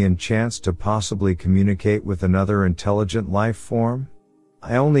billion chance to possibly communicate with another intelligent life form?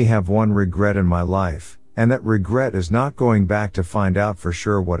 I only have one regret in my life, and that regret is not going back to find out for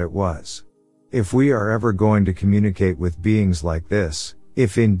sure what it was. If we are ever going to communicate with beings like this,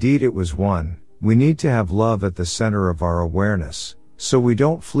 if indeed it was one, we need to have love at the center of our awareness, so we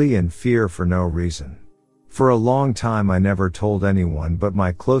don't flee in fear for no reason. For a long time I never told anyone but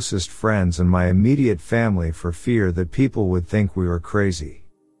my closest friends and my immediate family, for fear that people would think we were crazy.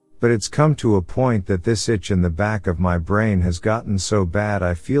 But it's come to a point that this itch in the back of my brain has gotten so bad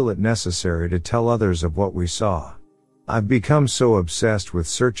I feel it necessary to tell others of what we saw. I've become so obsessed with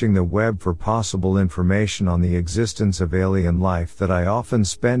searching the web for possible information on the existence of alien life that I often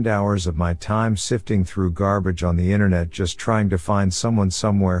spend hours of my time sifting through garbage on the internet just trying to find someone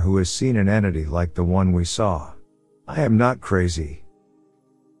somewhere who has seen an entity like the one we saw. I am not crazy.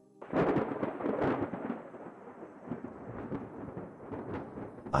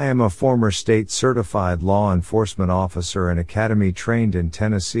 I am a former state-certified law enforcement officer and academy trained in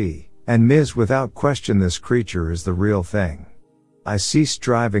Tennessee, and without question this creature is the real thing. I ceased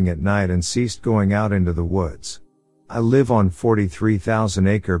driving at night and ceased going out into the woods. I live on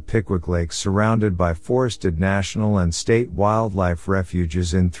 43,000-acre Pickwick Lake surrounded by forested national and state wildlife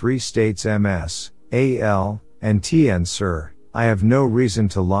refuges in 3 states MS, AL, and TN. Sir, I have no reason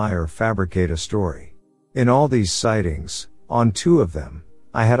to lie or fabricate a story. In all these sightings, on 2 of them,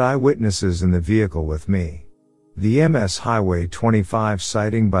 I had eyewitnesses in the vehicle with me. The MS Highway 25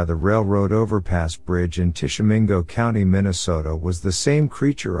 sighting by the railroad overpass bridge in Tishomingo County, Minnesota was the same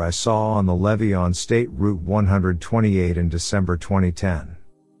creature I saw on the levee on State Route 128 in December 2010.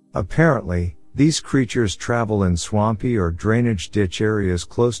 Apparently, these creatures travel in swampy or drainage ditch areas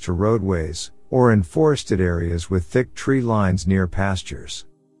close to roadways, or in forested areas with thick tree lines near pastures.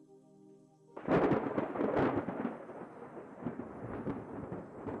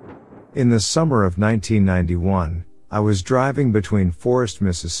 In the summer of 1991, I was driving between Forest,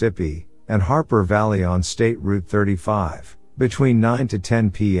 Mississippi, and Harper Valley on State Route 35, between 9 to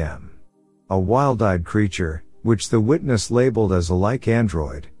 10 p.m. A wild-eyed creature, which the witness labeled as a like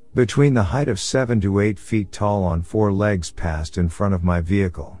android, between the height of 7 to 8 feet tall on 4 legs passed in front of my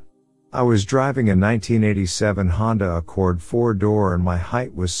vehicle. I was driving a 1987 Honda Accord 4-door and my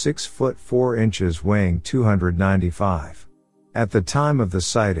height was 6 foot 4 inches weighing 295. At the time of the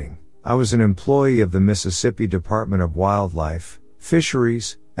sighting, I was an employee of the Mississippi Department of Wildlife,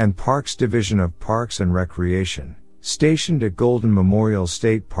 Fisheries, and Parks Division of Parks and Recreation, stationed at Golden Memorial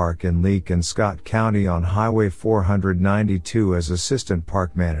State Park in Leake and Scott County on Highway 492 as Assistant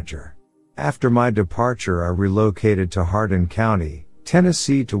Park Manager. After my departure, I relocated to Hardin County,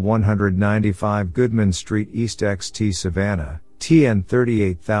 Tennessee to 195 Goodman Street East XT Savannah, TN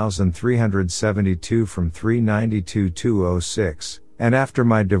 38372 from 392-206. And after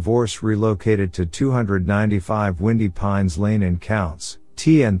my divorce relocated to 295 Windy Pines Lane in Counts,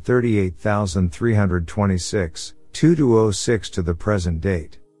 TN 38326, 2206 to the present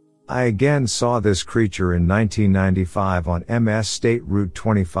date. I again saw this creature in 1995 on MS State Route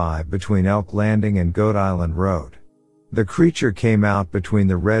 25 between Elk Landing and Goat Island Road. The creature came out between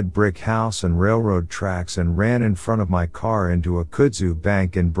the red brick house and railroad tracks and ran in front of my car into a kudzu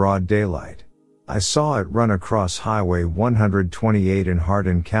bank in broad daylight. I saw it run across Highway 128 in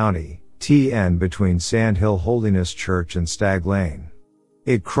Hardin County, TN between Sand Hill Holiness Church and Stag Lane.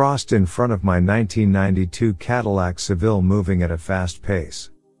 It crossed in front of my 1992 Cadillac Seville moving at a fast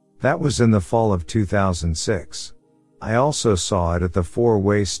pace. That was in the fall of 2006. I also saw it at the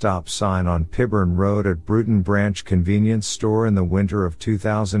 4-way stop sign on Pibburn Road at Bruton Branch Convenience Store in the winter of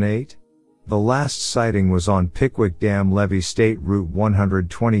 2008. The last sighting was on Pickwick Dam Levee State Route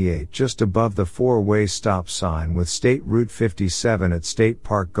 128 just above the 4-way stop sign with State Route 57 at State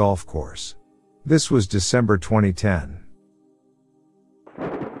Park Golf Course. This was December 2010.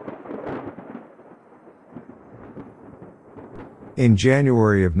 In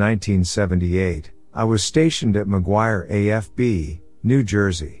January of 1978, I was stationed at McGuire AFB, New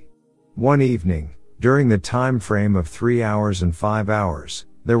Jersey. One evening, during the time frame of 3 hours and 5 hours,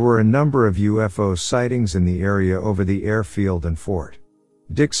 there were a number of UFO sightings in the area over the airfield and Fort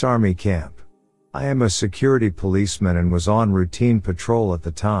Dix Army Camp. I am a security policeman and was on routine patrol at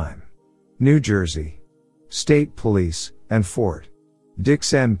the time. New Jersey State Police and Fort Dix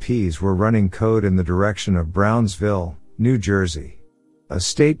MPs were running code in the direction of Brownsville, New Jersey. A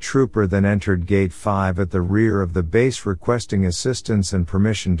state trooper then entered Gate 5 at the rear of the base requesting assistance and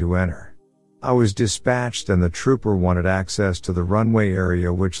permission to enter. I was dispatched and the trooper wanted access to the runway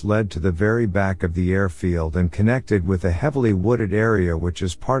area which led to the very back of the airfield and connected with a heavily wooded area which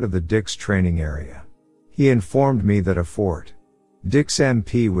is part of the Dix training area. He informed me that a Fort Dix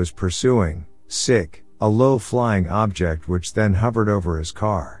MP was pursuing, a low-flying object which then hovered over his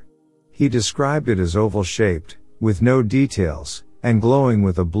car. He described it as oval-shaped, with no details, and glowing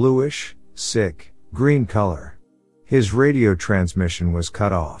with a bluish, green color. His radio transmission was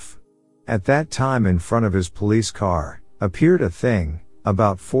cut off. At that time in front of his police car, appeared a thing,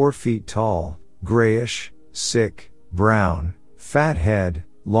 about 4 feet tall, grayish, brown, fat head,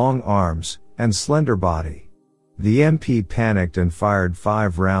 long arms, and slender body. The MP panicked and fired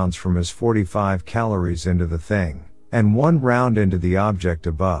 5 rounds from his 45 calories into the thing, and 1 round into the object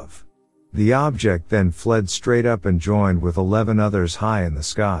above. The object then fled straight up and joined with 11 others high in the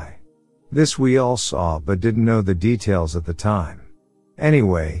sky. This we all saw but didn't know the details at the time.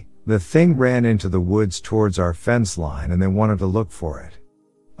 Anyway, the thing ran into the woods towards our fence line and they wanted to look for it.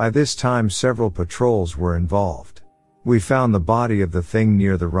 By this time several patrols were involved. We found the body of the thing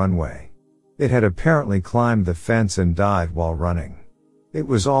near the runway. It had apparently climbed the fence and died while running. It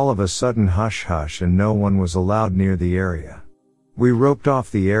was all of a sudden hush-hush and no one was allowed near the area. We roped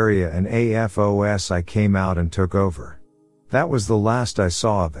off the area and AFOSI came out and took over. That was the last I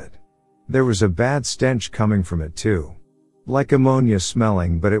saw of it. There was a bad stench coming from it too. Like ammonia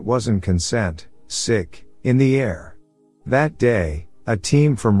smelling, but it wasn't consent, sick, in the air. That day, a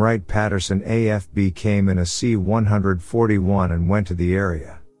team from Wright-Patterson AFB came in a C-141 and went to the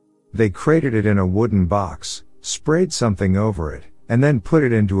area. They crated it in a wooden box, sprayed something over it, and then put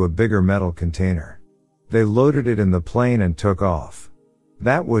it into a bigger metal container. They loaded it in the plane and took off.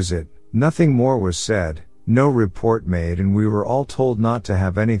 That was it, nothing more was said, no report made, and we were all told not to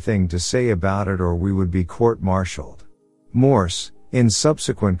have anything to say about it or we would be court-martialed. Morse, in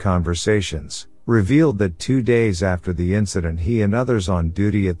subsequent conversations, revealed that 2 days after the incident he and others on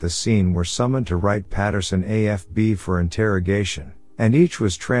duty at the scene were summoned to Wright-Patterson AFB for interrogation, and each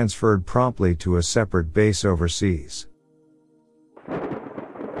was transferred promptly to a separate base overseas.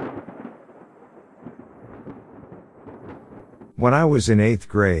 When I was in 8th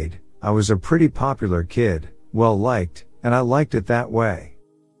grade, I was a pretty popular kid, well liked, and I liked it that way.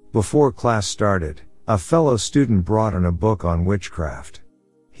 Before class started, a fellow student brought in a book on witchcraft.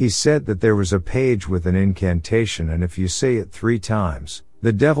 He said that there was a page with an incantation and if you say it 3 times,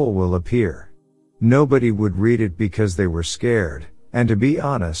 the devil will appear. Nobody would read it because they were scared, and to be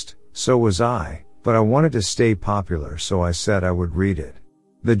honest, so was I, but I wanted to stay popular so I said I would read it.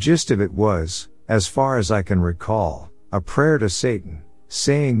 The gist of it was, as far as I can recall, a prayer to Satan,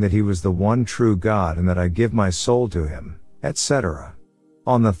 saying that he was the one true God and that I give my soul to him, etc.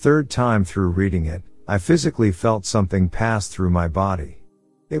 On the 3rd time through reading it, I physically felt something pass through my body.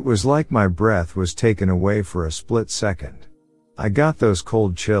 It was like my breath was taken away for a split second. I got those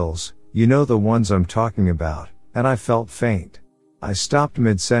cold chills, you know the ones I'm talking about, and I felt faint. I stopped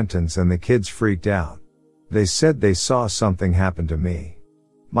mid-sentence and the kids freaked out. They said they saw something happen to me.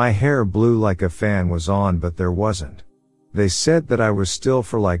 My hair blew like a fan was on but there wasn't. They said that I was still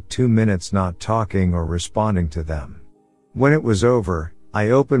for like 2 minutes not talking or responding to them. When it was over, I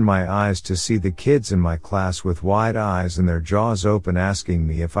opened my eyes to see the kids in my class with wide eyes and their jaws open asking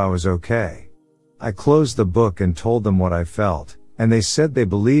me if I was okay. I closed the book and told them what I felt, and they said they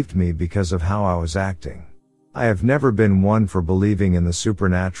believed me because of how I was acting. I have never been one for believing in the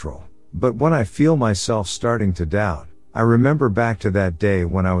supernatural, but when I feel myself starting to doubt, I remember back to that day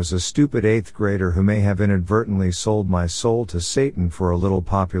when I was a stupid 8th grader who may have inadvertently sold my soul to Satan for a little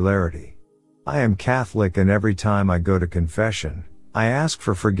popularity. I am Catholic and every time I go to confession, I ask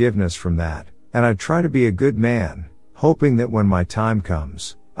for forgiveness from that, and I try to be a good man, hoping that when my time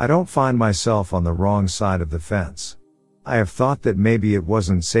comes, I don't find myself on the wrong side of the fence. I have thought that maybe it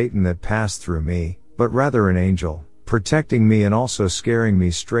wasn't Satan that passed through me, but rather an angel, protecting me and also scaring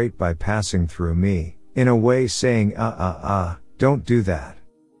me straight by passing through me, in a way saying don't do that.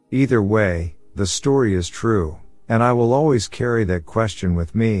 Either way, the story is true, and I will always carry that question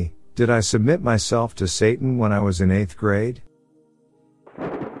with me, did I submit myself to Satan when I was in 8th grade?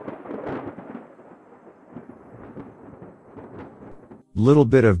 Little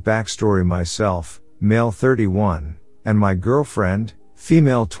bit of backstory myself, male 31, and my girlfriend,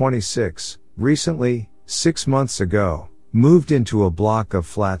 female 26, recently, 6 months ago, moved into a block of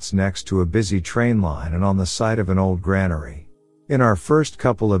flats next to a busy train line and on the site of an old granary. In our first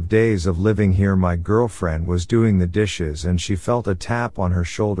couple of days of living here, my girlfriend was doing the dishes and she felt a tap on her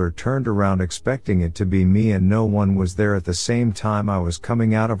shoulder, turned around expecting it to be me and no one was there. At the same time I was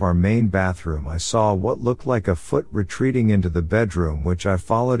coming out of our main bathroom, I saw what looked like a foot retreating into the bedroom, which I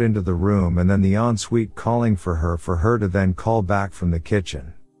followed into the room, and then the ensuite calling for her to then call back from the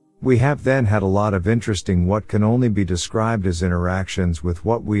kitchen. We have then had a lot of interesting what can only be described as interactions with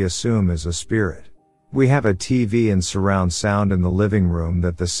what we assume is a spirit. We have a TV and surround sound in the living room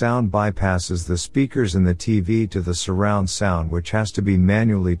that the sound bypasses the speakers in the TV to the surround sound, which has to be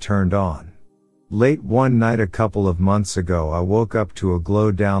manually turned on. Late one night a couple of months ago I woke up to a glow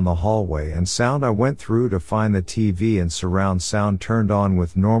down the hallway and sound. I went through to find the TV and surround sound turned on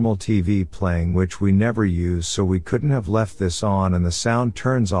with normal TV playing, which we never use, so we couldn't have left this on, and the sound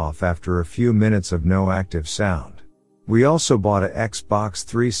turns off after a few minutes of no active sound. We also bought an Xbox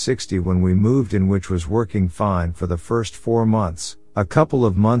 360 when we moved in, which was working fine for the first 4 months, A couple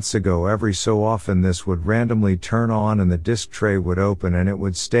of months ago, every so often this would randomly turn on and the disc tray would open and it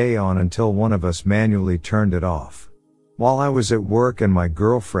would stay on until one of us manually turned it off. While I was at work and my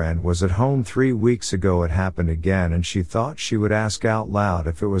girlfriend was at home 3 weeks ago, it happened again and she thought she would ask out loud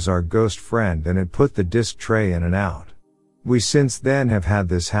if it was our ghost friend, and it put the disc tray in and out. We since then have had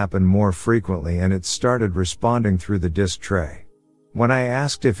this happen more frequently and it started responding through the disc tray. When I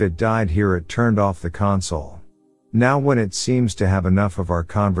asked if it died here, it turned off the console. Now when it seems to have enough of our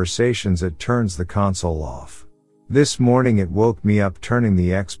conversations, it turns the console off. This morning it woke me up turning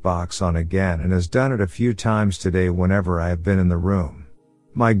the Xbox on again and has done it a few times today whenever I have been in the room.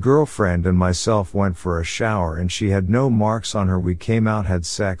 My girlfriend and myself went for a shower and she had no marks on her. We came out, had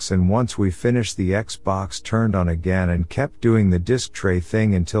sex, and once we finished the Xbox turned on again and kept doing the disc tray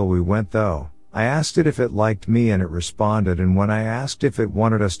thing until we went though. I asked it if it liked me and it responded, and when I asked if it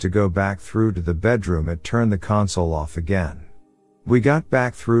wanted us to go back through to the bedroom, it turned the console off again. We got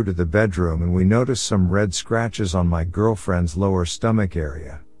back through to the bedroom and we noticed some red scratches on my girlfriend's lower stomach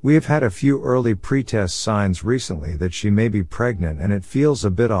area. We have had a few early pretest signs recently that she may be pregnant, and it feels a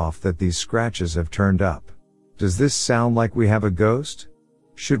bit off that these scratches have turned up. Does this sound like we have a ghost?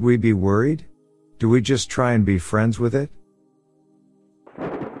 Should we be worried? Do we just try and be friends with it?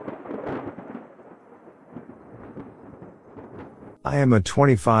 I am a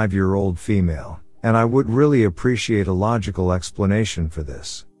 25-year-old female, and I would really appreciate a logical explanation for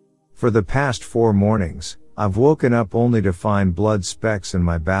this. For the past 4 mornings, I've woken up only to find blood specks in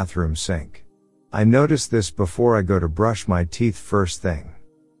my bathroom sink. I notice this before I go to brush my teeth first thing.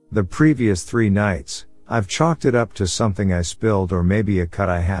 The previous 3 nights, I've chalked it up to something I spilled or maybe a cut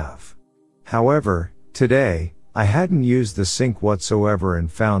I have. However, today, I hadn't used the sink whatsoever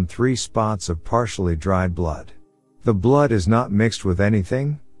and found 3 spots of partially dried blood. The blood is not mixed with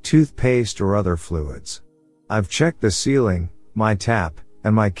anything, toothpaste or other fluids. I've checked the ceiling, my tap,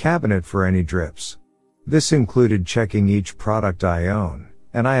 and my cabinet for any drips. This included checking each product I own,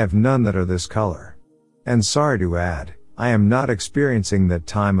 and I have none that are this color. And sorry to add, I am not experiencing that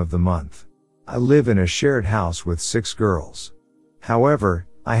time of the month. I live in a shared house with 6 girls. However,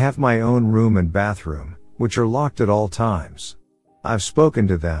 I have my own room and bathroom, which are locked at all times. I've spoken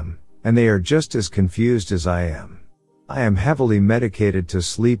to them, and they are just as confused as I am. I am heavily medicated to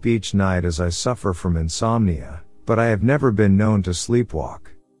sleep each night as I suffer from insomnia, but I have never been known to sleepwalk.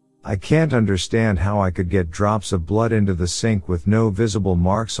 I can't understand how I could get drops of blood into the sink with no visible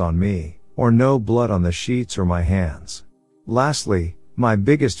marks on me, or no blood on the sheets or my hands. Lastly, my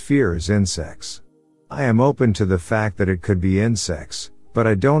biggest fear is insects. I am open to the fact that it could be insects, but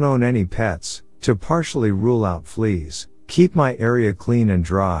I don't own any pets. To partially rule out fleas, keep my area clean and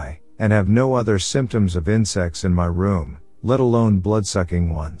dry, and have no other symptoms of insects in my room, let alone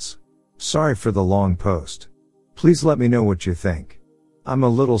blood-sucking ones. Sorry for the long post. Please let me know what you think. I'm a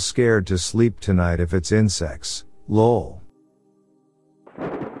little scared to sleep tonight if it's insects, lol.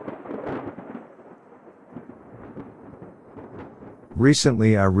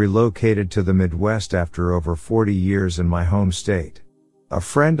 Recently I relocated to the Midwest after over 40 years in my home state. A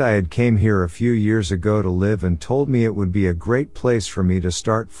friend I had came here a few years ago to live and told me it would be a great place for me to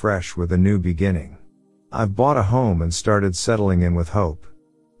start fresh with a new beginning. I've bought a home and started settling in with hope.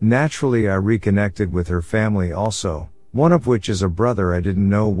 Naturally I reconnected with her family also, one of which is a brother I didn't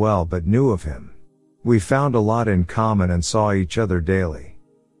know well but knew of him. We found a lot in common and saw each other daily.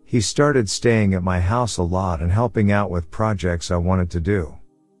 He started staying at my house a lot and helping out with projects I wanted to do.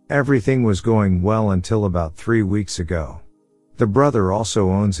 Everything was going well until about 3 weeks ago. The brother also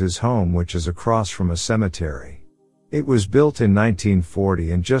owns his home, which is across from a cemetery. It was built in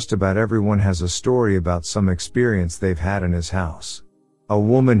 1940 and just about everyone has a story about some experience they've had in his house. A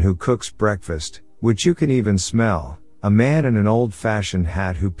woman who cooks breakfast, which you can even smell, a man in an old-fashioned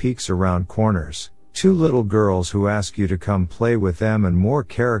hat who peeks around corners, 2 little girls who ask you to come play with them, and more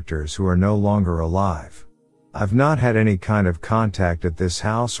characters who are no longer alive. I've not had any kind of contact at this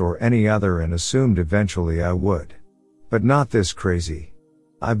house or any other and assumed eventually I would. But not this crazy.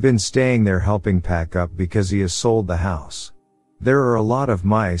 I've been staying there helping pack up because he has sold the house. There are a lot of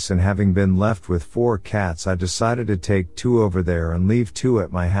mice, and having been left with 4 cats, I decided to take 2 over there and leave 2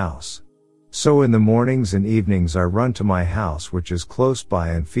 at my house. So in the mornings and evenings I run to my house, which is close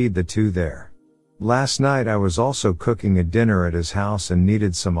by, and feed the 2 there. Last night I was also cooking a dinner at his house and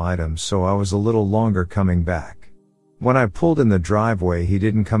needed some items, so I was a little longer coming back. When I pulled in the driveway, he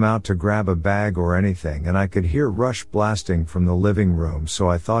didn't come out to grab a bag or anything, and I could hear Rush blasting from the living room, so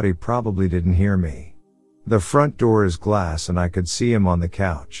I thought he probably didn't hear me. The front door is glass and I could see him on the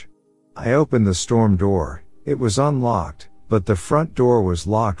couch. I opened the storm door. It was unlocked, but the front door was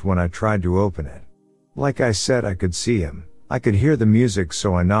locked when I tried to open it. Like I said, I could see him. I could hear the music,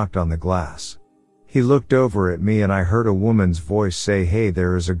 so I knocked on the glass. He looked over at me and I heard a woman's voice say, "Hey,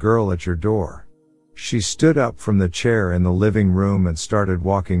 there is a girl at your door." She stood up from the chair in the living room and started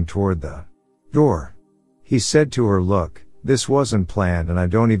walking toward the door. He said to her, "Look, this wasn't planned and I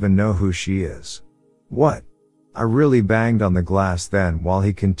don't even know who she is." What? I really banged on the glass then while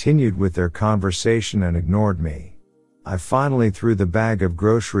he continued with their conversation and ignored me. I finally threw the bag of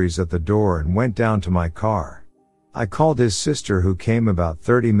groceries at the door and went down to my car. I called his sister, who came about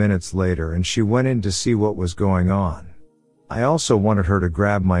 30 minutes later, and she went in to see what was going on. I also wanted her to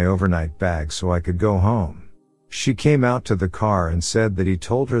grab my overnight bag so I could go home. She came out to the car and said that he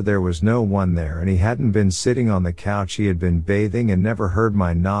told her there was no one there and he hadn't been sitting on the couch, he had been bathing and never heard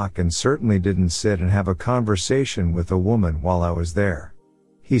my knock, and certainly didn't sit and have a conversation with a woman while I was there.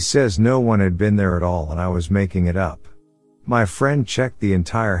 He says no one had been there at all and I was making it up. My friend checked the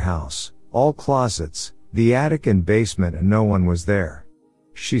entire house, all closets, the attic and basement, and no one was there.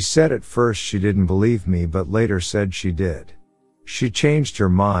 She said at first she didn't believe me, but later said she did. She changed her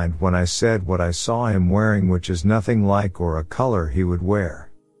mind when I said what I saw him wearing, which is nothing like or a color he would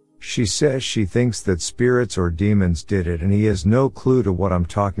wear. She says she thinks that spirits or demons did it and he has no clue to what I'm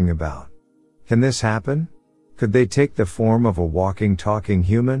talking about. Can this happen? Could they take the form of a walking, talking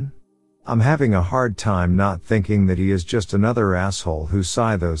human? I'm having a hard time not thinking that he is just another asshole who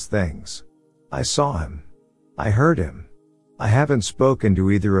saw those things. I saw him. I heard him. I haven't spoken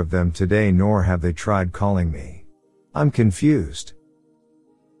to either of them today, nor have they tried calling me. I'm confused.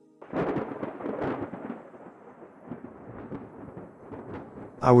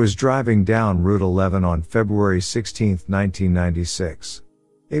 I was driving down Route 11 on February 16, 1996.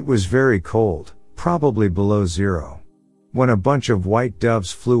 It was very cold, probably below zero, when a bunch of white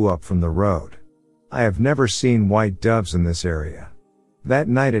doves flew up from the road. I have never seen white doves in this area. That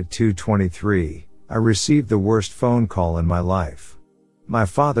night at 2:23, I received the worst phone call in my life. My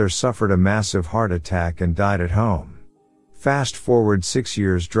father suffered a massive heart attack and died at home. Fast forward 6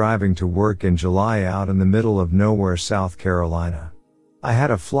 years driving to work in July out in the middle of nowhere, South Carolina. I had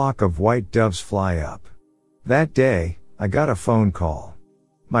a flock of white doves fly up. That day, I got a phone call.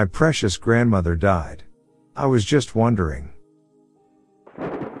 My precious grandmother died. I was just wondering.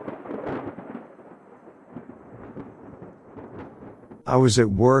 I was at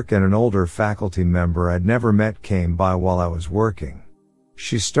work and an older faculty member I'd never met came by while I was working.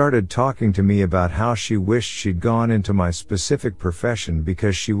 She started talking to me about how she wished she'd gone into my specific profession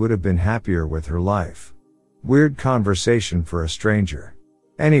because she would have been happier with her life. Weird conversation for a stranger.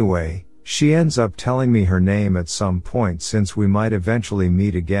 Anyway, she ends up telling me her name at some point since we might eventually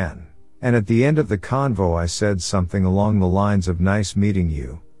meet again. And at the end of the convo I said something along the lines of "Nice meeting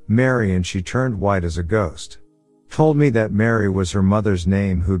you, Mary," and she turned white as a ghost. Told me that Mary was her mother's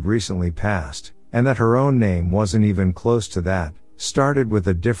name who'd recently passed, and that her own name wasn't even close to that. Started with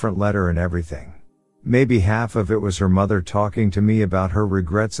a different letter and everything. Maybe half of it was her mother talking to me about her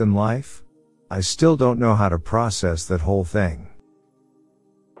regrets in life? I still don't know how to process that whole thing.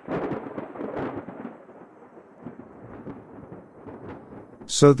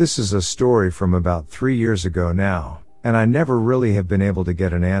 So this is a story from about 3 years ago now, and I never really have been able to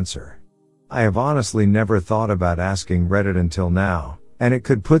get an answer. I have honestly never thought about asking Reddit until now, and it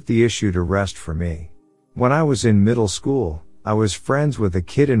could put the issue to rest for me. When I was in middle school, I was friends with a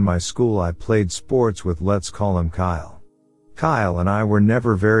kid in my school I played sports with. Let's call him Kyle. Kyle and I were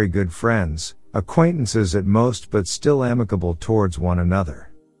never very good friends, acquaintances at most, but still amicable towards one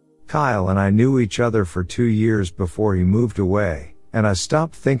another. Kyle and I knew each other for 2 years before he moved away, and I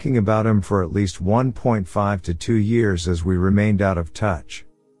stopped thinking about him for at least 1.5 to 2 years as we remained out of touch.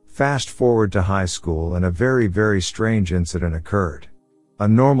 Fast forward to high school and a very, very strange incident occurred. A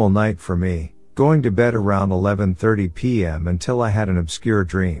normal night for me, going to bed around 11:30 p.m. until I had an obscure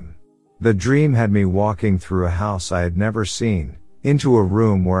dream. The dream had me walking through a house I had never seen, into a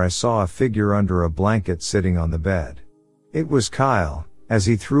room where I saw a figure under a blanket sitting on the bed. It was Kyle, as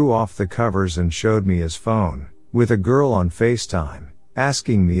he threw off the covers and showed me his phone, with a girl on FaceTime,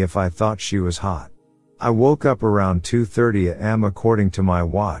 asking me if I thought she was hot. I woke up around 2:30 a.m. according to my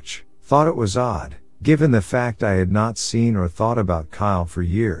watch, thought it was odd, given the fact I had not seen or thought about Kyle for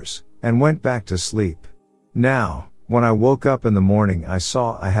years, and went back to sleep. Now, when I woke up in the morning I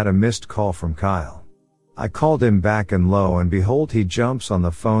saw I had a missed call from Kyle. I called him back and lo and behold he jumps on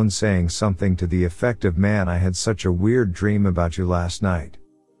the phone saying something to the effect of, "Man, I had such a weird dream about you last night."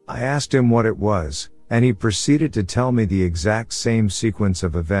 I asked him what it was, and he proceeded to tell me the exact same sequence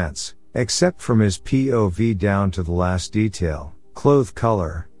of events, except from his POV down to the last detail, clothes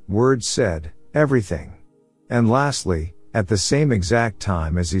color, words said, everything. And lastly, at the same exact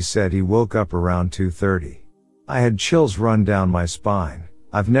time as he said, he woke up around 2:30. I had chills run down my spine.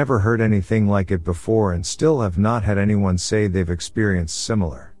 I've never heard anything like it before and still have not had anyone say they've experienced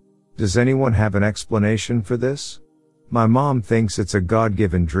similar. Does anyone have an explanation for this? My mom thinks it's a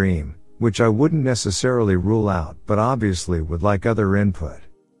God-given dream, which I wouldn't necessarily rule out, but obviously would like other input.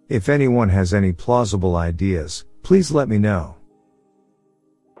 If anyone has any plausible ideas, please let me know.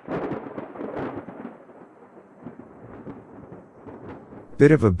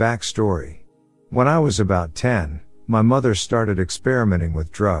 Bit of a backstory. When I was about 10, my mother started experimenting with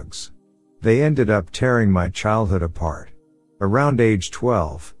drugs. They ended up tearing my childhood apart. Around age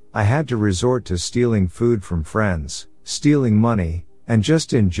 12, I had to resort to stealing food from friends, stealing money, and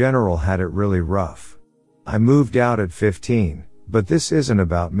just in general had it really rough. I moved out at 15, but this isn't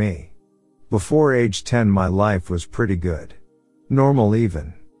about me. Before age 10 my life was pretty good. Normal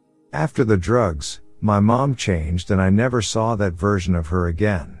even. After the drugs, my mom changed and I never saw that version of her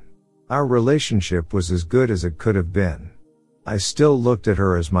again. Our relationship was as good as it could have been. I still looked at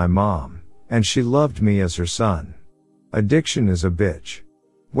her as my mom, and she loved me as her son. Addiction is a bitch.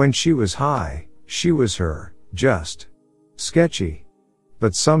 When she was high, she was her, just sketchy.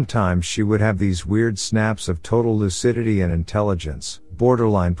 But sometimes she would have these weird snaps of total lucidity and intelligence,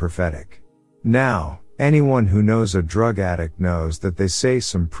 borderline prophetic. Now, anyone who knows a drug addict knows that they say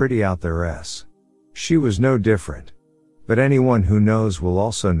some pretty out there s. She was no different. But anyone who knows will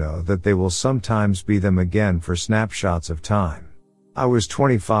also know that they will sometimes be them again for snapshots of time. I was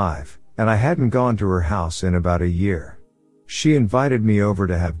 25, and I hadn't gone to her house in about a year. She invited me over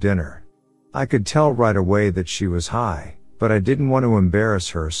to have dinner. I could tell right away that she was high, but I didn't want to embarrass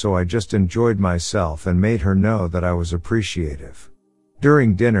her, so I just enjoyed myself and made her know that I was appreciative.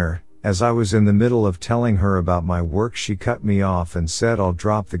 During dinner, as I was in the middle of telling her about my work, she cut me off and said, "I'll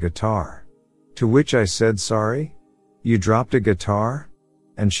drop the guitar." To which I said, "Sorry? You dropped a guitar?"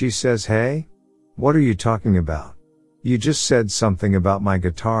 And she says, "Hey? What are you talking about? You just said something about my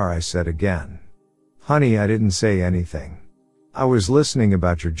guitar," I said again. "Honey, I didn't say anything. I was listening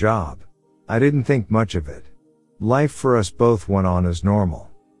about your job. I didn't think much of it." Life for us both went on as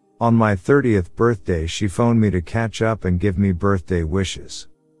normal. On my 30th birthday she phoned me to catch up and give me birthday wishes.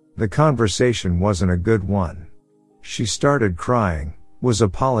 The conversation wasn't a good one. She started crying, was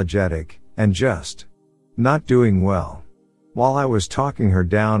apologetic, and just not doing well. While I was talking her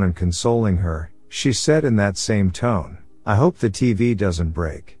down and consoling her, she said in that same tone, "I hope the TV doesn't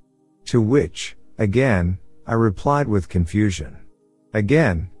break." To which, again, I replied with confusion.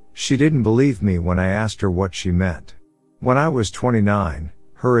 Again, she didn't believe me when I asked her what she meant. When I was 29,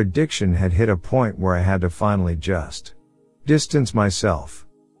 her addiction had hit a point where I had to finally just distance myself.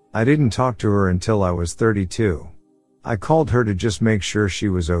 I didn't talk to her until I was 32. I called her to just make sure she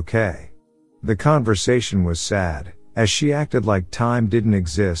was okay. The conversation was sad, as she acted like time didn't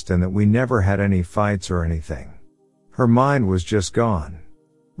exist and that we never had any fights or anything. Her mind was just gone.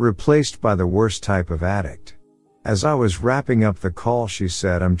 Replaced by the worst type of addict. As I was wrapping up the call she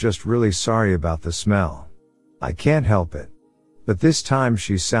said, "I'm just really sorry about the smell. I can't help it." But this time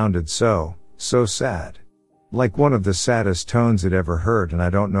she sounded so sad. Like one of the saddest tones I'd ever heard, and I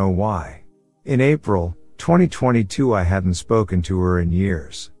don't know why. In April 2022 I hadn't spoken to her in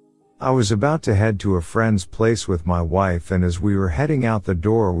years. I was about to head to a friend's place with my wife, and as we were heading out the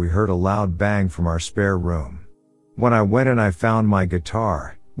door we heard a loud bang from our spare room. When I went in I found my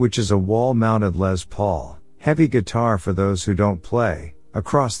guitar, which is a wall-mounted Les Paul, heavy guitar for those who don't play,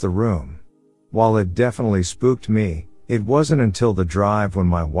 across the room. While it definitely spooked me, it wasn't until the drive when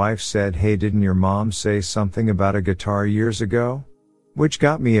my wife said, "Hey, didn't your mom say something about a guitar years ago?" Which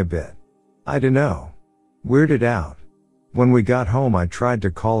got me a bit, I dunno, weirded out. When we got home I tried to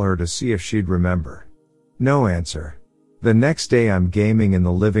call her to see if she'd remember. No answer. The next day I'm gaming in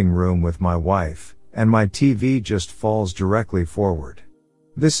the living room with my wife, and my TV just falls directly forward.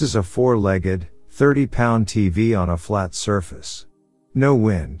 This is a 4-legged, 30-pound TV on a flat surface. No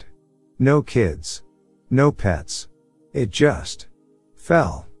wind. No kids. No pets. It just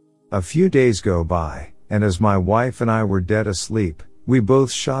fell. A few days go by, and as my wife and I were dead asleep, we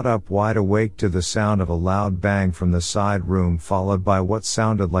both shot up wide awake to the sound of a loud bang from the side room, followed by what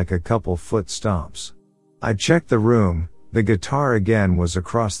sounded like a couple foot stomps. I checked the room. The guitar again was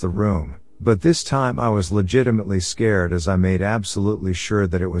across the room, but this time I was legitimately scared as I made absolutely sure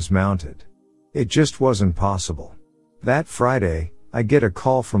that it was mounted. It just wasn't possible. That Friday, I get a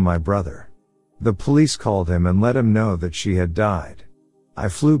call from my brother. The police called him and let him know that she had died. I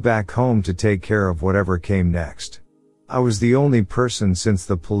flew back home to take care of whatever came next. I was the only person since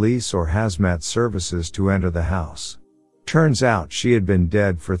the police or hazmat services to enter the house. Turns out she had been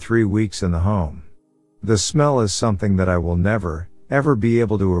dead for 3 weeks in the home. The smell is something that I will never, ever be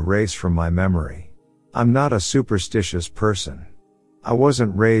able to erase from my memory. I'm not a superstitious person. I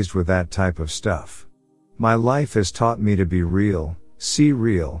wasn't raised with that type of stuff. My life has taught me to be real, see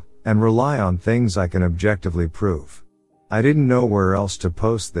real, and rely on things I can objectively prove. I didn't know where else to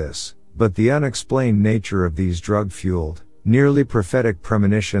post this, but the unexplained nature of these drug-fueled, nearly prophetic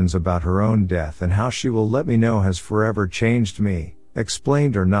premonitions about her own death and how she will let me know has forever changed me,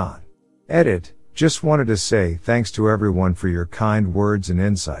 explained or not. Edit, just wanted to say thanks to everyone for your kind words and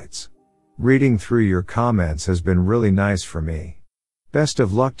insights. Reading through your comments has been really nice for me. Best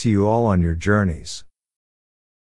of luck to you all on your journeys.